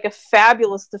had like a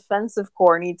fabulous defensive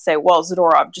core and you'd say, well,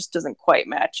 Zadorov just doesn't quite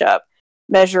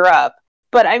measure up.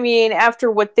 But I mean,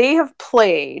 after what they have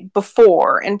played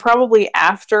before and probably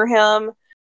after him,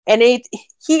 and he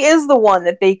is the one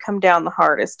that they come down the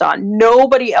hardest on.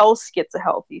 Nobody else gets a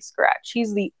healthy scratch.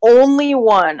 He's the only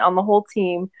one on the whole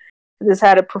team has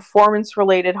had a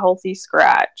performance-related healthy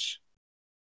scratch.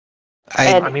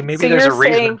 I mean, maybe there's a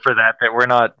reason for that we're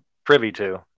not privy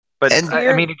to. But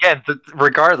I mean, again,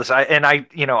 regardless, I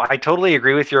totally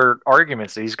agree with your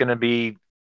arguments that he's going to be,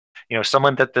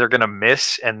 someone that they're going to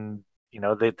miss, and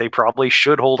they probably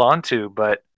should hold on to.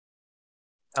 But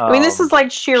I mean, this is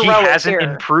like sheer he relic hasn't here.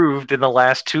 improved in the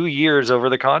last 2 years over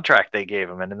the contract they gave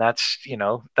him, and that's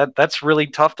that's really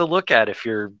tough to look at if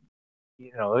you're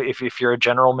if you're a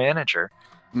general manager.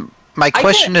 My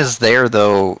question is there,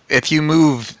 though, if you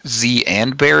move Z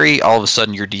and Barry, all of a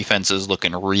sudden your defense is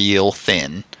looking real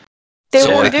thin. They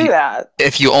won't do that.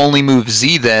 If you only move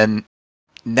Z, then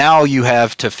now you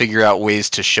have to figure out ways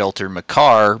to shelter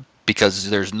Makar, because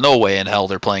there's no way in hell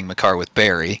they're playing Makar with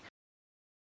Barry.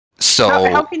 So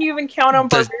how can you even count on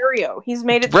Barbario? He's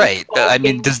made it right. I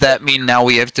mean, games. does that mean now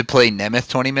we have to play Nemeth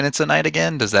 20 minutes a night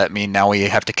again? Does that mean now we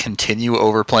have to continue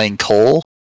overplaying Cole?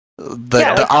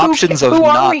 The options of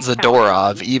not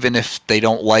Zadorov, even if they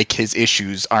don't like his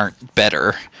issues, aren't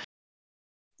better.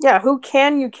 Yeah, who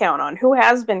can you count on? Who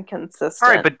has been consistent?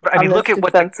 All right, but I mean, look at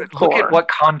what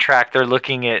contract they're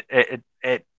looking at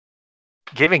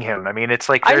giving him. I mean, it's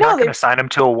like they're not going to sign him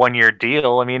to a 1-year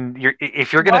deal. I mean,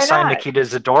 if you're going to sign Nikita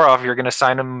Zadorov, you're going to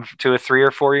sign him to a 3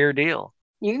 or 4 year deal.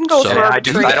 You can go through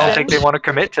arbitration. I don't think they want to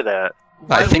commit to that.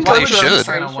 I think why they would should. He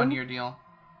sign a 1-year deal?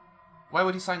 Why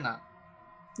would he sign that?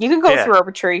 You can go through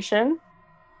arbitration.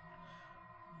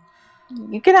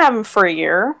 You can have him for a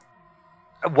year.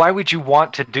 Why would you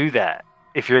want to do that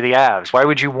if you're the Avs? Why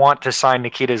would you want to sign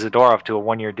Nikita Zadorov to a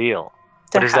 1-year deal?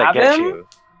 What does that get you?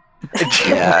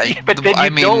 Yeah, but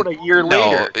then you don't a year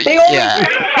later.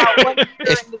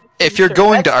 If you're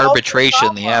going to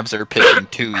arbitration, the Avs are picking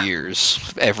 2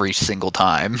 years every single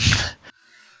time.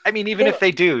 I mean, even if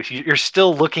they do, you're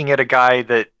still looking at a guy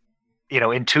that,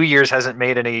 in 2 years hasn't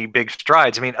made any big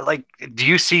strides. I mean, like, do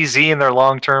you see Z in their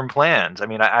long-term plans? I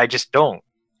mean, I just don't.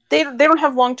 They don't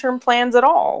have long-term plans at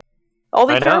all. All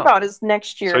they care about is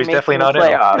next year. So he's making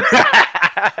definitely the not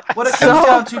playoffs. What it comes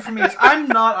down to for me is I'm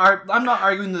not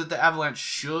arguing that the Avalanche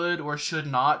should or should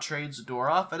not trade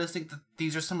Zadorov. I just think that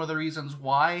these are some of the reasons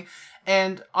why.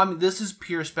 And this is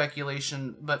pure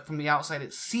speculation, but from the outside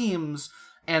it seems,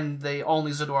 and the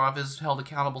only Zadorov is held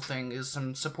accountable thing is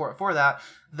some support for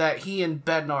that he and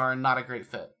Bednar are not a great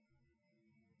fit.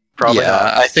 Probably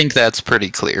not. I think that's pretty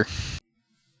clear.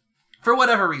 For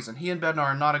whatever reason, he and Bednar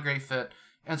are not a great fit.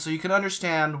 And so you can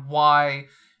understand why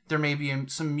there may be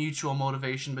some mutual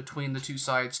motivation between the two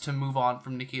sides to move on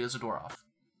from Nikita Zadorov.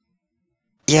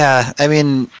 Yeah, I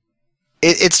mean,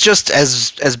 it's just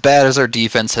as bad as our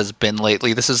defense has been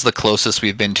lately. This is the closest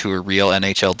we've been to a real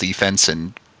NHL defense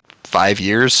in 5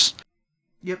 years.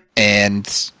 Yep.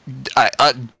 And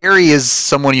Barry is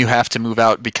someone you have to move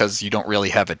out because you don't really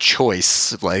have a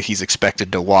choice. Like, he's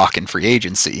expected to walk in free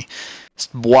agency.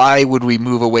 Why would we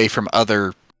move away from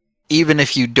other... Even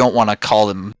if you don't want to call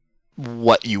them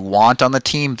what you want on the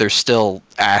team, they're still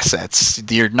assets.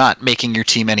 You're not making your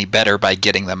team any better by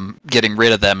getting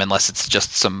rid of them unless it's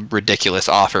just some ridiculous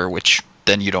offer, which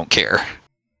then you don't care.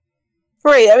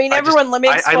 Right. I mean, everyone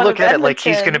makes fun I look of at it like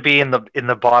Edmonton. he's going to be in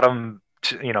the bottom,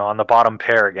 on the bottom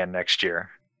pair again next year.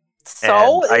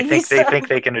 So and I think they think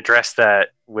they can address that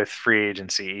with free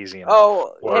agency easy enough.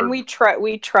 Oh, and we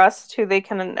trust who they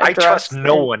can address. I trust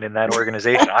no one in that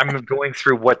organization. I'm going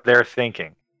through what they're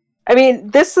thinking. I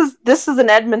mean, this is an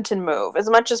Edmonton move. As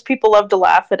much as people love to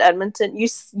laugh at Edmonton,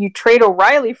 you trade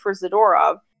O'Reilly for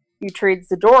Zadorov. You trade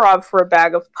Zadorov for a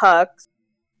bag of pucks,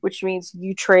 which means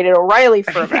you traded O'Reilly for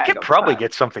a bag of pucks. They could probably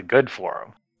get something good for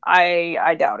him.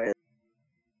 I doubt it.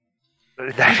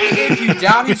 If you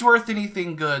doubt he's worth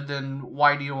anything good, then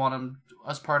why do you want him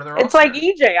as part of the roster? It's like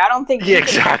EJ. I don't think. Yeah,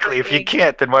 exactly. If you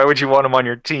can't, then why would you want him on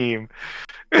your team?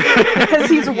 Because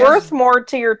he's worth more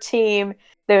to your team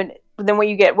than what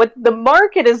you get. What the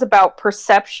market is about: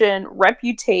 perception,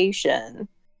 reputation.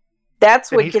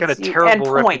 That's what he's gets got a you. terrible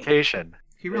And point. reputation.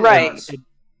 He really does.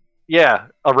 Yeah,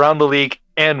 around the league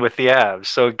and with the Avs.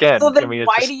 So again, so then I mean,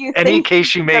 why it's do you any think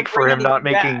case you make for him not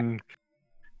back? making,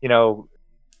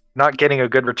 not getting a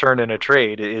good return in a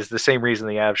trade is the same reason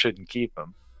the Avs shouldn't keep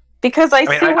him. Because I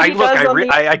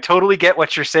totally get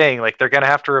what you're saying. Like, they're going to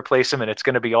have to replace him, and it's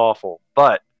going to be awful.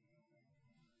 But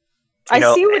I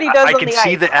see what he does I on can the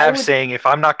see ice. the Avs saying, if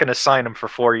I'm not going to sign him for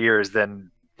 4 years,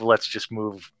 then let's just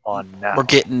move on now.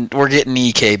 We're getting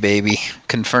EK, baby,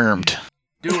 confirmed.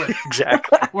 Do it.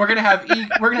 Exactly. We're gonna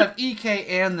have EK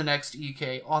and the next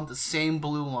EK on the same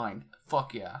blue line.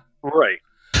 Fuck yeah. Right.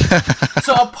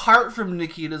 So apart from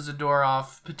Nikita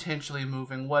Zadorov potentially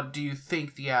moving, what do you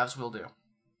think the Avs will do?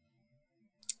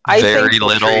 Very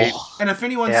little. And if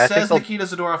anyone says Nikita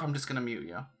Zadorov, I'm just gonna mute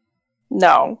you.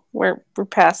 No, we're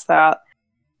past that.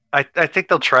 I think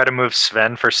they'll try to move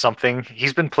Sven for something.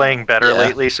 He's been playing better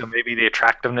lately, so maybe the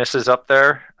attractiveness is up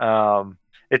there.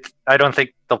 I don't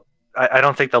think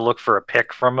they'll look for a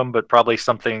pick from him, but probably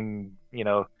something,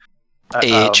 AHL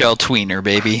tweener,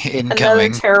 baby, incoming. Another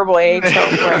terrible AHL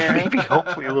player. Maybe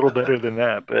hopefully a little better than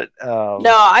that, but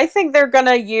no, I think they're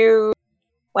gonna use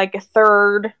like a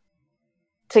third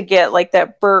to get like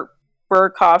that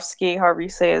Burakovsky, however you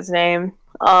say his name.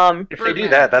 If they do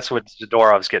that, that's what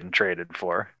Zadorov's getting traded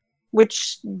for.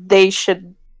 Which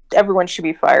everyone should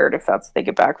be fired if that's what they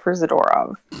get back for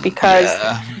Zadorov. Because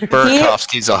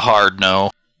Burakovsky's a hard no.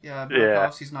 Yeah,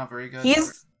 Burakovsky's not very good.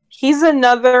 He's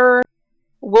another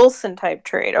Wilson type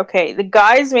trade. Okay, the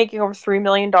guy's making over $3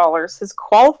 million. His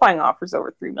qualifying offer's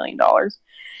over $3 million.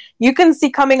 You can see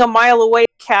coming a mile away,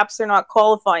 Caps are not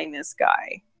qualifying this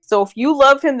guy. So if you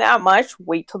love him that much,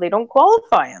 wait till they don't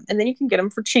qualify him, and then you can get him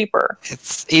for cheaper.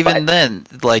 It's then,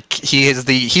 like, he's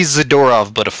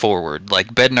Zadorov but a forward.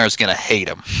 Like, Bednar's gonna hate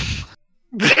him.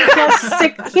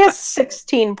 He has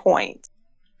 16 points.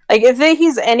 Like, if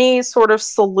he's any sort of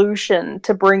solution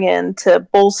to bring in to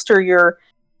bolster your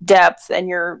depth and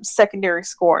your secondary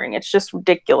scoring, it's just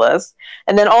ridiculous.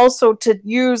 And then also to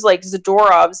use like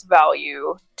Zadorov's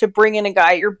value to bring in a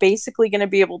guy you're basically going to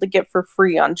be able to get for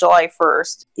free on July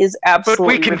 1st is absolutely But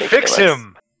we can ridiculous. fix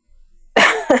him.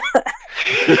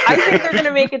 I think they're going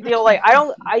to make a deal. Like,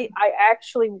 I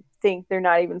actually think they're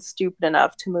not even stupid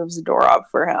enough to move Zadorov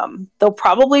for him. They'll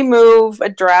probably move a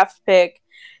draft pick,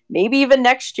 maybe even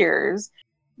next year's,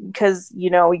 because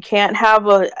we can't have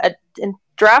a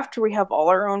draft where we have all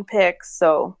our own picks,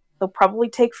 so they'll probably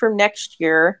take from next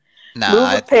year,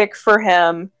 move a pick for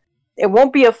him. It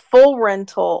won't be a full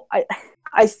rental.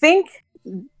 I think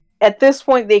at this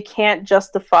point they can't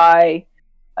justify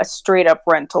a straight up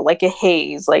rental like a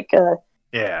Hayes, like a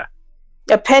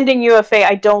pending UFA.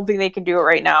 I don't think they can do it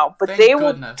right now, but they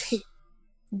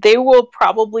will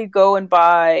probably go and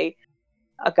buy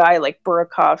a guy like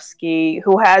Burakovsky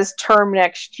who has term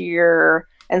next year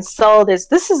and sell it as,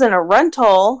 this isn't a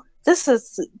rental, this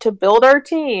is to build our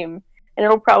team, and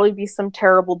it'll probably be some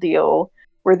terrible deal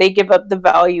where they give up the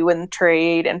value in the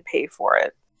trade and pay for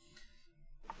it.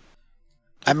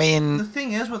 I mean, the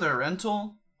thing is with a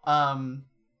rental,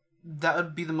 that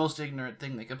would be the most ignorant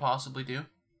thing they could possibly do.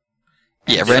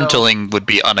 And rentaling would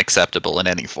be unacceptable in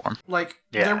any form. Like,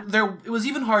 it was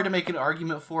even hard to make an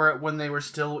argument for it when they were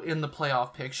still in the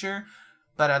playoff picture.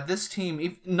 But at this team,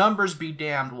 if numbers be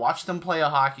damned, watch them play a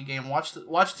hockey game, watch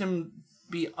them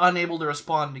be unable to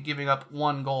respond to giving up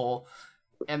one goal,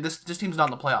 and this team's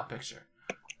not in the playoff picture.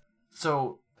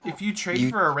 So, if you trade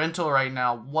for a rental right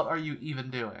now, what are you even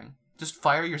doing? Just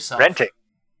fire yourself. Renting.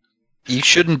 You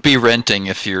shouldn't be renting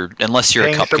unless you're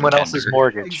paying a cup someone contender. else's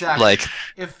mortgage. Exactly. Like,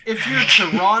 if you're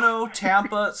Toronto,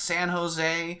 Tampa, San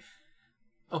Jose,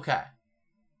 okay.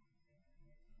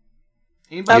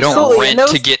 You don't rent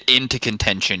to get into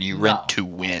contention. You rent to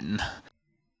win.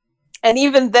 And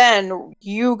even then,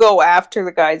 you go after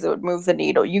the guys that would move the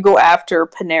needle. You go after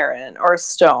Panarin or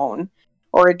Stone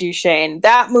or a Duchesne.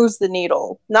 That moves the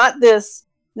needle. Not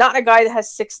a guy that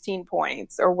has 16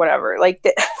 points or whatever. Like,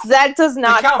 that does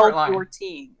not help your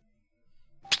team.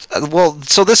 Well,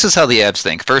 so this is how the Avs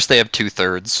think. First, they have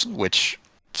 2/3,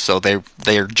 so they're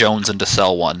jonesing to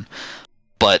sell one.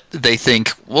 But they think,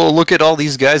 well, look at all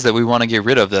these guys that we want to get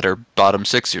rid of that are bottom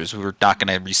sixers. We're not going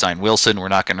to re-sign Wilson. We're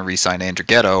not going to re-sign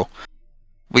Andrighetto.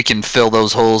 We can fill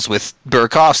those holes with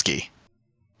Burakovsky.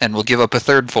 And we'll give up a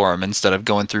third for him instead of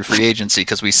going through free agency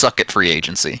because we suck at free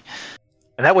agency.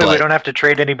 And that way we don't have to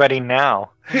trade anybody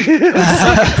now.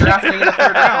 Drafting in the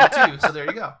third round, too, so there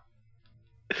you go.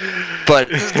 But,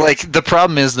 the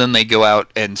problem is then they go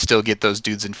out and still get those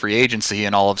dudes in free agency,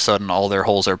 and all of a sudden all their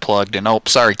holes are plugged, and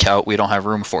sorry, Cout, we don't have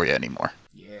room for you anymore.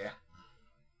 Yeah.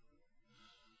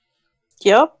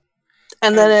 Yep.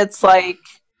 And then it's like,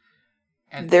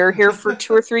 they're here for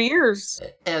 2 or 3 years.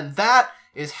 And that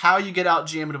is how you get out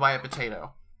GM'd by a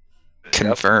potato.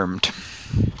 Confirmed.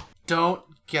 Don't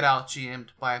get out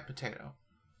GM'd by a potato.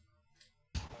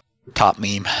 Top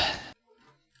meme.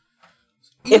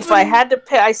 If I had to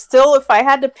pick, if I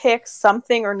had to pick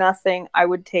something or nothing, I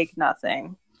would take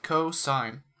nothing.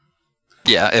 Co-sign.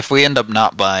 Yeah, if we end up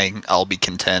not buying, I'll be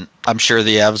content. I'm sure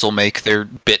the Avs will make their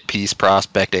bit piece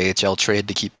prospect AHL trade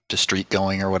to keep the streak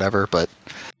going or whatever, but...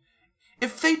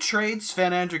 If they trade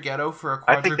Sven Andrighetto for a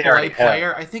quadruple A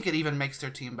player, I think it even makes their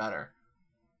team better.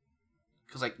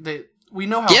 Because, we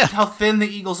know how thin the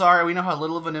Eagles are, we know how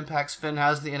little of an impact Sven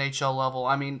has at the NHL level.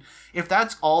 I mean, if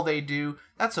that's all they do,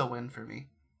 that's a win for me.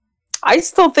 I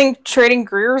still think trading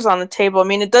Greer's on the table. I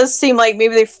mean, it does seem like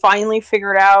maybe they finally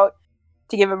figured out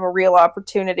to give him a real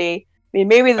opportunity. I mean,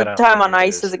 maybe the time on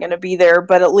ice isn't going to be there,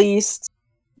 but at least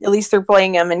they're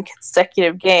playing him in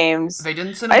consecutive games. They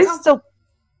didn't send him out.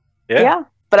 Yeah,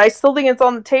 but I still think it's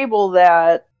on the table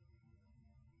that...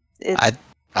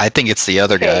 I think it's the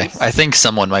other guy. I think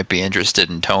someone might be interested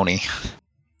in Tony.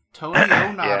 Tony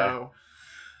Onato.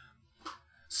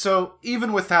 So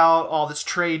even without all this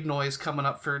trade noise coming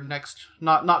up for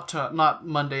not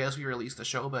Monday as we release the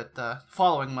show, but the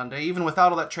following Monday, even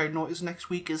without all that trade noise, next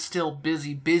week is still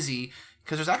busy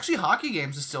because there's actually hockey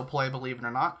games to still play, believe it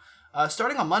or not.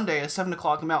 Starting on Monday, a 7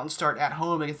 o'clock Mountain start at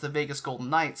home against the Vegas Golden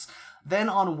Knights. Then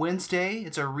on Wednesday,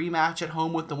 it's a rematch at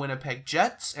home with the Winnipeg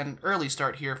Jets, an early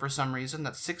start here for some reason.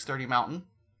 That's 6:30 Mountain.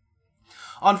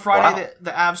 On Friday,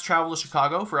 the Avs travel to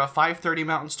Chicago for a 5:30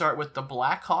 Mountain start with the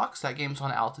Blackhawks. That game's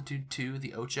on Altitude 2,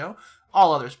 the Ocho.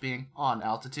 All others being on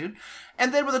Altitude.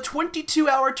 And then with a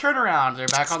 22-hour turnaround, they're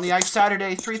back on the ice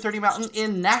Saturday, 3:30 Mountain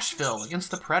in Nashville against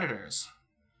the Predators.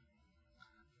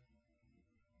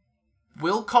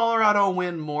 Will Colorado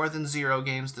win more than 0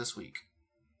 games this week?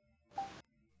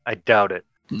 I doubt it.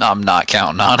 No, I'm not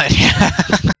counting on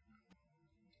it.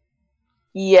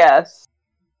 Yes.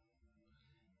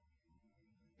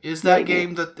 Is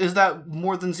that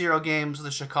more than 0 games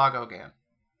the Chicago game?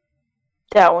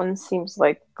 That one seems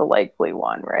like the likely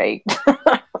one, right?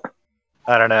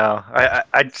 I don't know.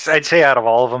 I'd say out of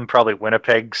all of them, probably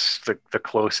Winnipeg's the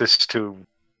closest to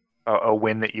a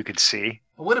win that you could see.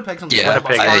 Winnipeg's on the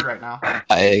board right now.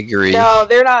 I agree. No,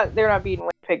 they're not beating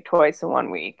Winnipeg twice in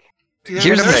 1 week.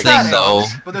 Here's the thing, though.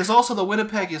 But there's also the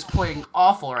Winnipeg is playing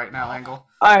awful right now, Angle.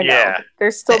 I know. Yeah. They're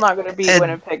still not going to beat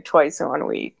Winnipeg twice in 1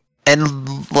 week.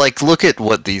 And, look at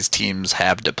what these teams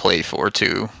have to play for,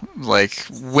 too.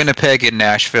 Winnipeg and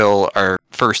Nashville are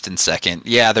first and second.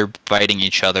 Yeah, they're fighting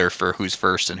each other for who's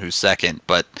first and who's second,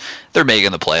 but they're making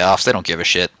the playoffs. They don't give a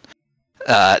shit.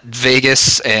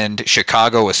 Vegas and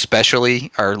Chicago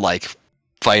especially are like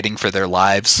fighting for their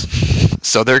lives.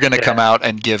 So they're going to come out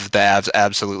and give the Avs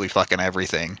absolutely fucking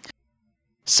everything.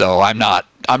 So I'm not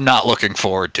looking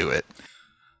forward to it.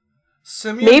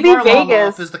 Simeon Maybe Varlamov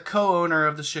Vegas is the co-owner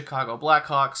of the Chicago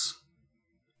Blackhawks,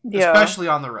 Yeah. especially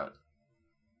on the road.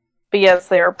 But yes,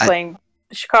 they are playing.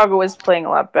 Chicago is playing a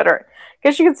lot better. I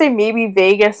guess you could say maybe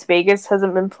Vegas. Vegas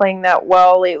hasn't been playing that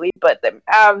well lately, but the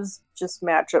Avs just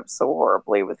match up so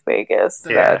horribly with Vegas.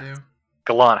 They Yeah. do.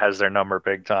 Gallant has their number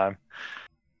big time.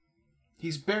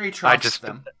 He's very trusts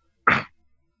them.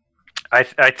 I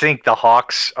think the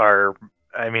Hawks are.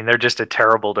 I mean, they're just a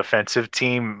terrible defensive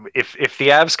team. If the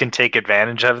Avs can take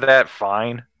advantage of that,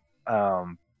 fine.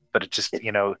 But it just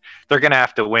they're gonna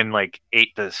have to win like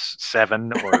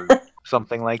 8-7 or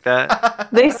something like that.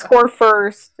 They score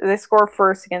first. They score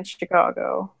first against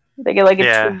Chicago. They get like a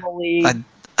 2-0 lead.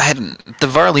 The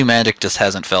Varley Magic just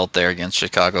hasn't felt there against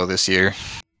Chicago this year.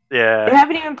 They Yeah.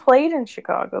 haven't even played in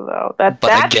Chicago though. But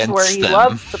That's against where he them.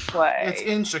 loves to play. It's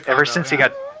in Chicago. Ever since he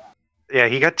got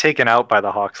taken out by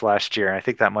the Hawks last year, and I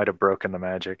think that might have broken the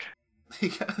Magic.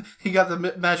 he got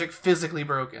the Magic physically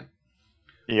broken.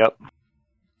 Yep.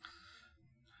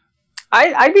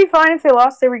 I'd be fine if they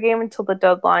lost every game until the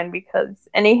deadline because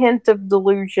any hint of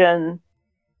delusion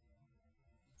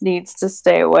needs to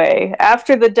stay away.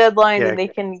 After the deadline, Yeah. then they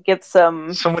can get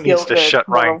some. Someone needs to feel-good shut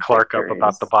Ryan moral Clark up victories.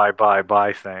 about the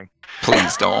bye thing.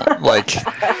 Please don't. Like,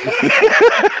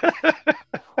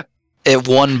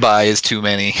 one bye is too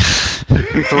many.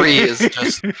 3 is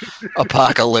just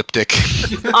apocalyptic.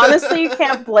 Honestly, you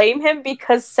can't blame him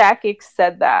because Sakic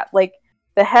said that. Like,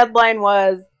 the headline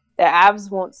was the Avs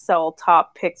won't sell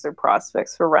top picks or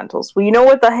prospects for rentals. Well, you know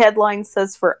what the headline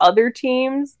says for other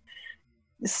teams?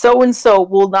 So-and-so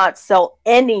will not sell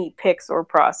any picks or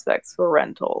prospects for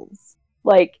rentals.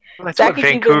 Like, That's Zach what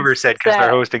even Vancouver said because said- they're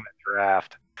hosting the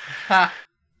draft. Ha.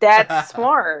 that's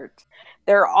smart.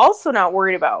 They're also not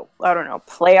worried about, I don't know,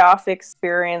 playoff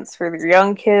experience for their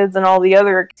young kids and all the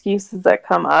other excuses that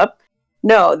come up.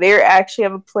 No, they actually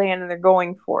have a plan and they're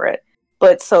going for it.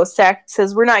 But so Sack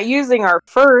says, we're not using our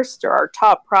first or our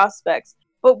top prospects,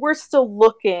 but we're still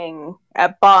looking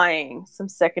at buying some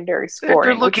secondary scoring.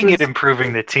 They're looking which at is-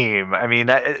 improving the team. I mean,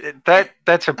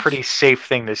 that's a pretty safe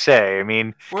thing to say. I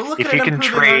mean, We're looking If at you can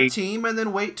improving our trade- team and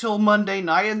then wait till Monday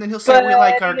night and then he'll say we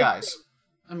like our guys.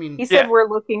 I mean, He said Yeah. we're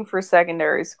looking for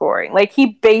secondary scoring. Like, he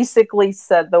basically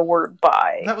said the word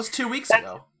buy. that was 2 weeks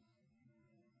ago.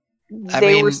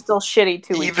 They were mean, still shitty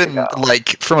 2 weeks Even ago.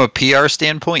 like from a PR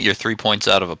standpoint, you're 3 points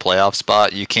out of a playoff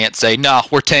spot. You can't say, "No,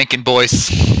 we're tanking, boys."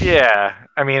 yeah.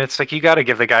 I mean, it's like you got to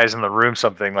give the guys in the room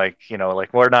something like,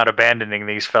 like we're not abandoning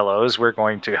these fellows. We're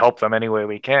going to help them any way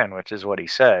we can, which is what he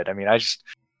said. I mean, I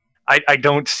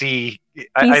don't see,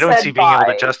 I don't said see being able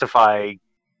buy. to justify,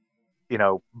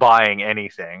 buying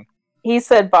anything. He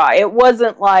said buy. It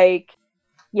wasn't like,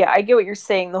 yeah, I get what you're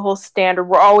saying. The whole standard,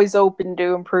 we're always open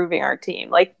to improving our team.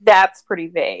 Like, that's pretty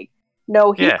vague.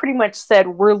 No, he Yeah. pretty much said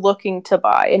we're looking to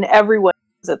buy, and everyone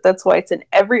knows it. That's why it's in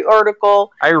every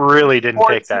article. I really didn't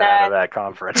take that out Sportsnet, of that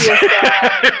conference.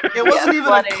 ESPN. It wasn't even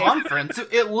a Athletic. conference.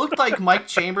 It looked like Mike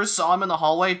Chambers saw him in the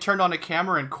hallway, turned on a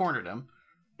camera, and cornered him.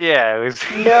 Yeah, it was.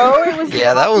 No, it was the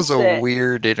Yeah, that was a opposite.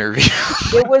 weird interview.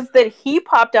 It was that he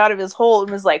popped out of his hole and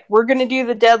was like, we're going to do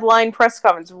the deadline press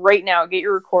conference right now. Get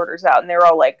your recorders out. And they were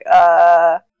all like,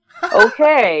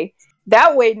 okay.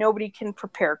 That way nobody can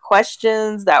prepare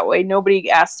questions. That way nobody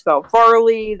asked about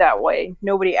Varley. That way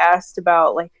nobody asked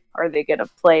about, like, are they going to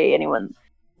play anyone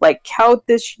like Kaut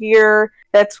this year?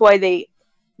 That's why they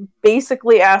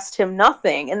basically asked him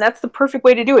nothing. And that's the perfect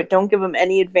way to do it. Don't give him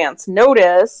any advance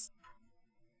notice.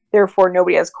 Therefore,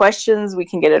 nobody has questions. We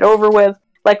can get it over with.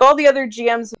 Like all the other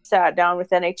GMs have sat down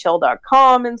with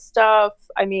NHL.com and stuff.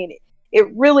 I mean, it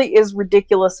really is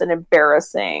ridiculous and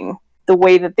embarrassing the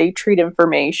way that they treat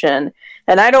information.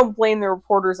 And I don't blame the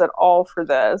reporters at all for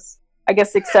this. I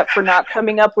guess except for not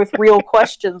coming up with real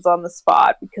questions on the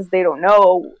spot because they don't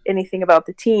know anything about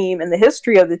the team and the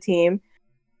history of the team.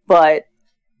 But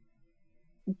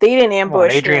they didn't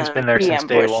ambush Adrian's them. been there He since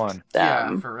day ambushed one. Yeah,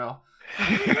 them. for real.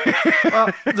 Well,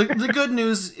 the good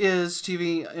news is,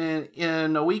 TV,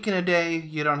 in a week and a day,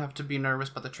 you don't have to be nervous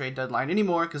about the trade deadline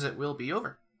anymore because it will be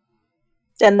over.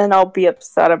 And then I'll be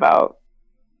upset about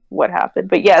what happened.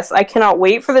 But yes, I cannot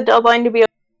wait for the deadline to be over.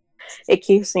 It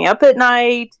keeps me up at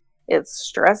night. It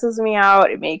stresses me out.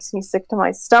 It makes me sick to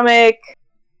my stomach.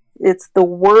 It's the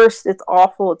worst. It's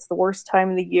awful. It's the worst time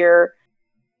of the year.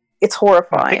 It's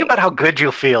horrifying. Think about how good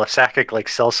you'll feel if Sakic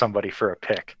sells somebody for a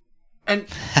pick. and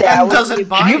That would doesn't be-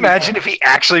 buy Can you anything. imagine if he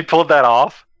actually pulled that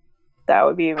off? That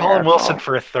would be a Colin miracle. Wilson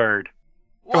for a third.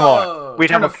 Come Whoa, on, we'd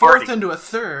turn have a a fourth party. into a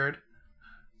third.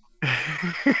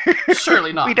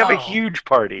 Surely not. We'd have a No. huge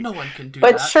party. No one can do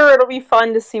But that. sure, it'll be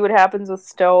fun to see what happens with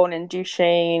Stone and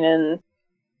Duchesne, and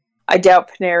I doubt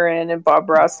Panarin and Bob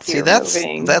Ross See, are that's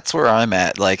moving. where I'm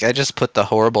at. Like, I just put the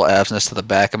horrible Avsness to the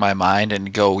back of my mind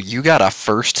and go, you got a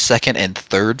first, second, and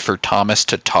third for Thomas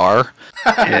Tatar?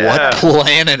 Yeah. What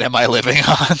planet am I living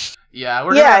on? Yeah,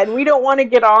 we're Yeah, gonna, and we don't want to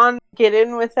get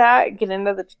in with that, get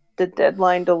into the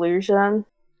deadline delusion.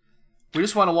 we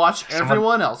just want to watch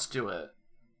everyone else do it.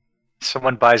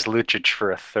 Someone buys Lucic for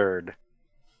a third.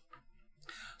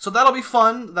 So that'll be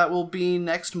fun. That will be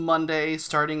next Monday,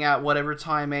 starting at whatever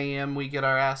time AM we get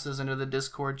our asses into the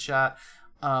Discord chat.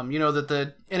 You know that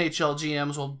the NHL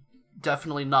GMs will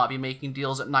definitely not be making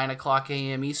deals at 9 o'clock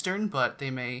AM Eastern, but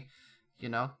they may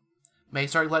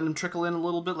start letting them trickle in a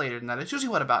little bit later than that. It's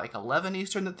usually, about like 11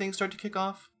 Eastern that things start to kick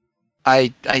off?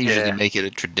 I usually Yeah. make it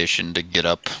a tradition to get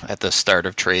up at the start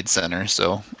of Trade Center,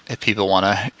 so if people want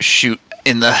to shoot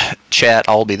in the chat,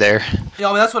 I'll be there. Yeah,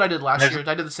 I mean, that's what I did last year.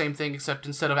 I did the same thing, except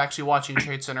instead of actually watching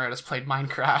Trade Center, I just played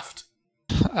Minecraft.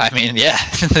 I mean, yeah,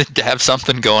 to have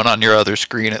something going on your other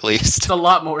screen at least. It's a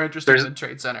lot more interesting There's- than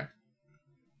Trade Center.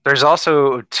 There's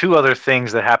also two other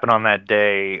things that happen on that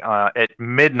day. At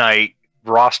midnight,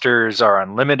 rosters are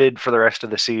unlimited for the rest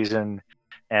of the season.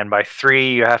 And by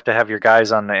 3, you have to have your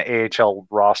guys on the AHL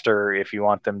roster if you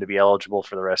want them to be eligible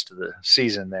for the rest of the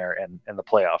season there and the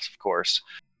playoffs, of course.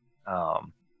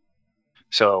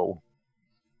 So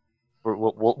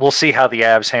we'll see how the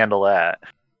Avs handle that.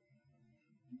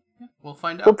 We'll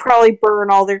find They'll out. probably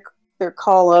burn all their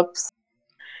call-ups,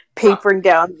 papering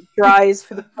down the drives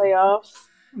for the playoffs.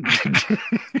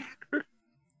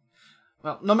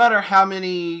 Well, no matter how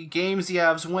many games the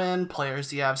Avs win, players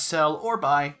the Avs sell or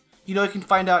buy, you can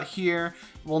find out here.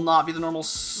 Will not be the normal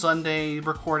Sunday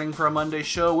recording for a Monday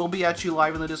show. We'll be at you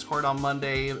live in the Discord on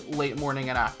Monday, late morning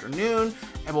and afternoon,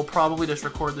 and we'll probably just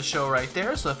record the show right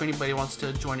there. So if anybody wants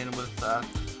to join in with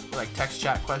text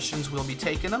chat questions, we'll be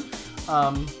taking them.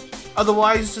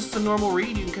 Otherwise, just a normal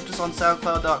read. You can catch us on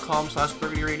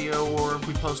SoundCloud.com/Burgundy Radio, or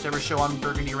we post every show on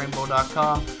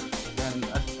BurgundyRainbow.com. And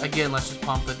again, let's just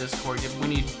pump the Discord. We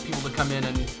need people to come in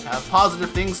and have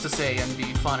positive things to say and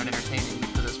be fun and entertaining,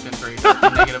 because it's been very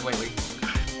negative lately.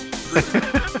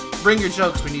 Bring your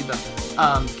jokes, we need them.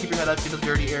 Keep your head up, get to the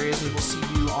dirty areas, and we will see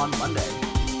you on Monday. It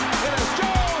is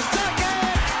Joe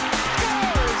Sakic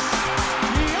scores!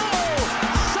 Joe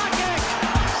Sakic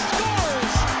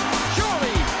scores!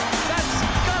 Surely that's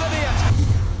gotta be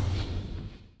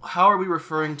it. How are we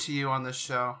referring to you on this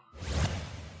show?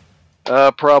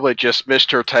 Probably just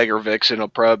Mr. Tiger Vixen will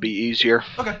probably be easier.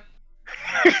 Okay.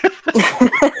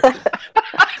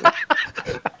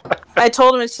 I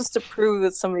told him it's just to prove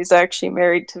that somebody's actually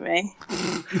married to me.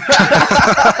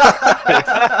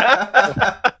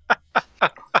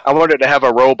 I wanted to have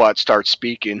a robot start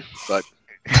speaking, but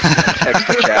text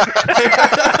the chat.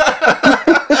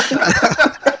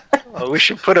 Oh, we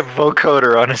should put a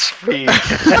vocoder on his feed.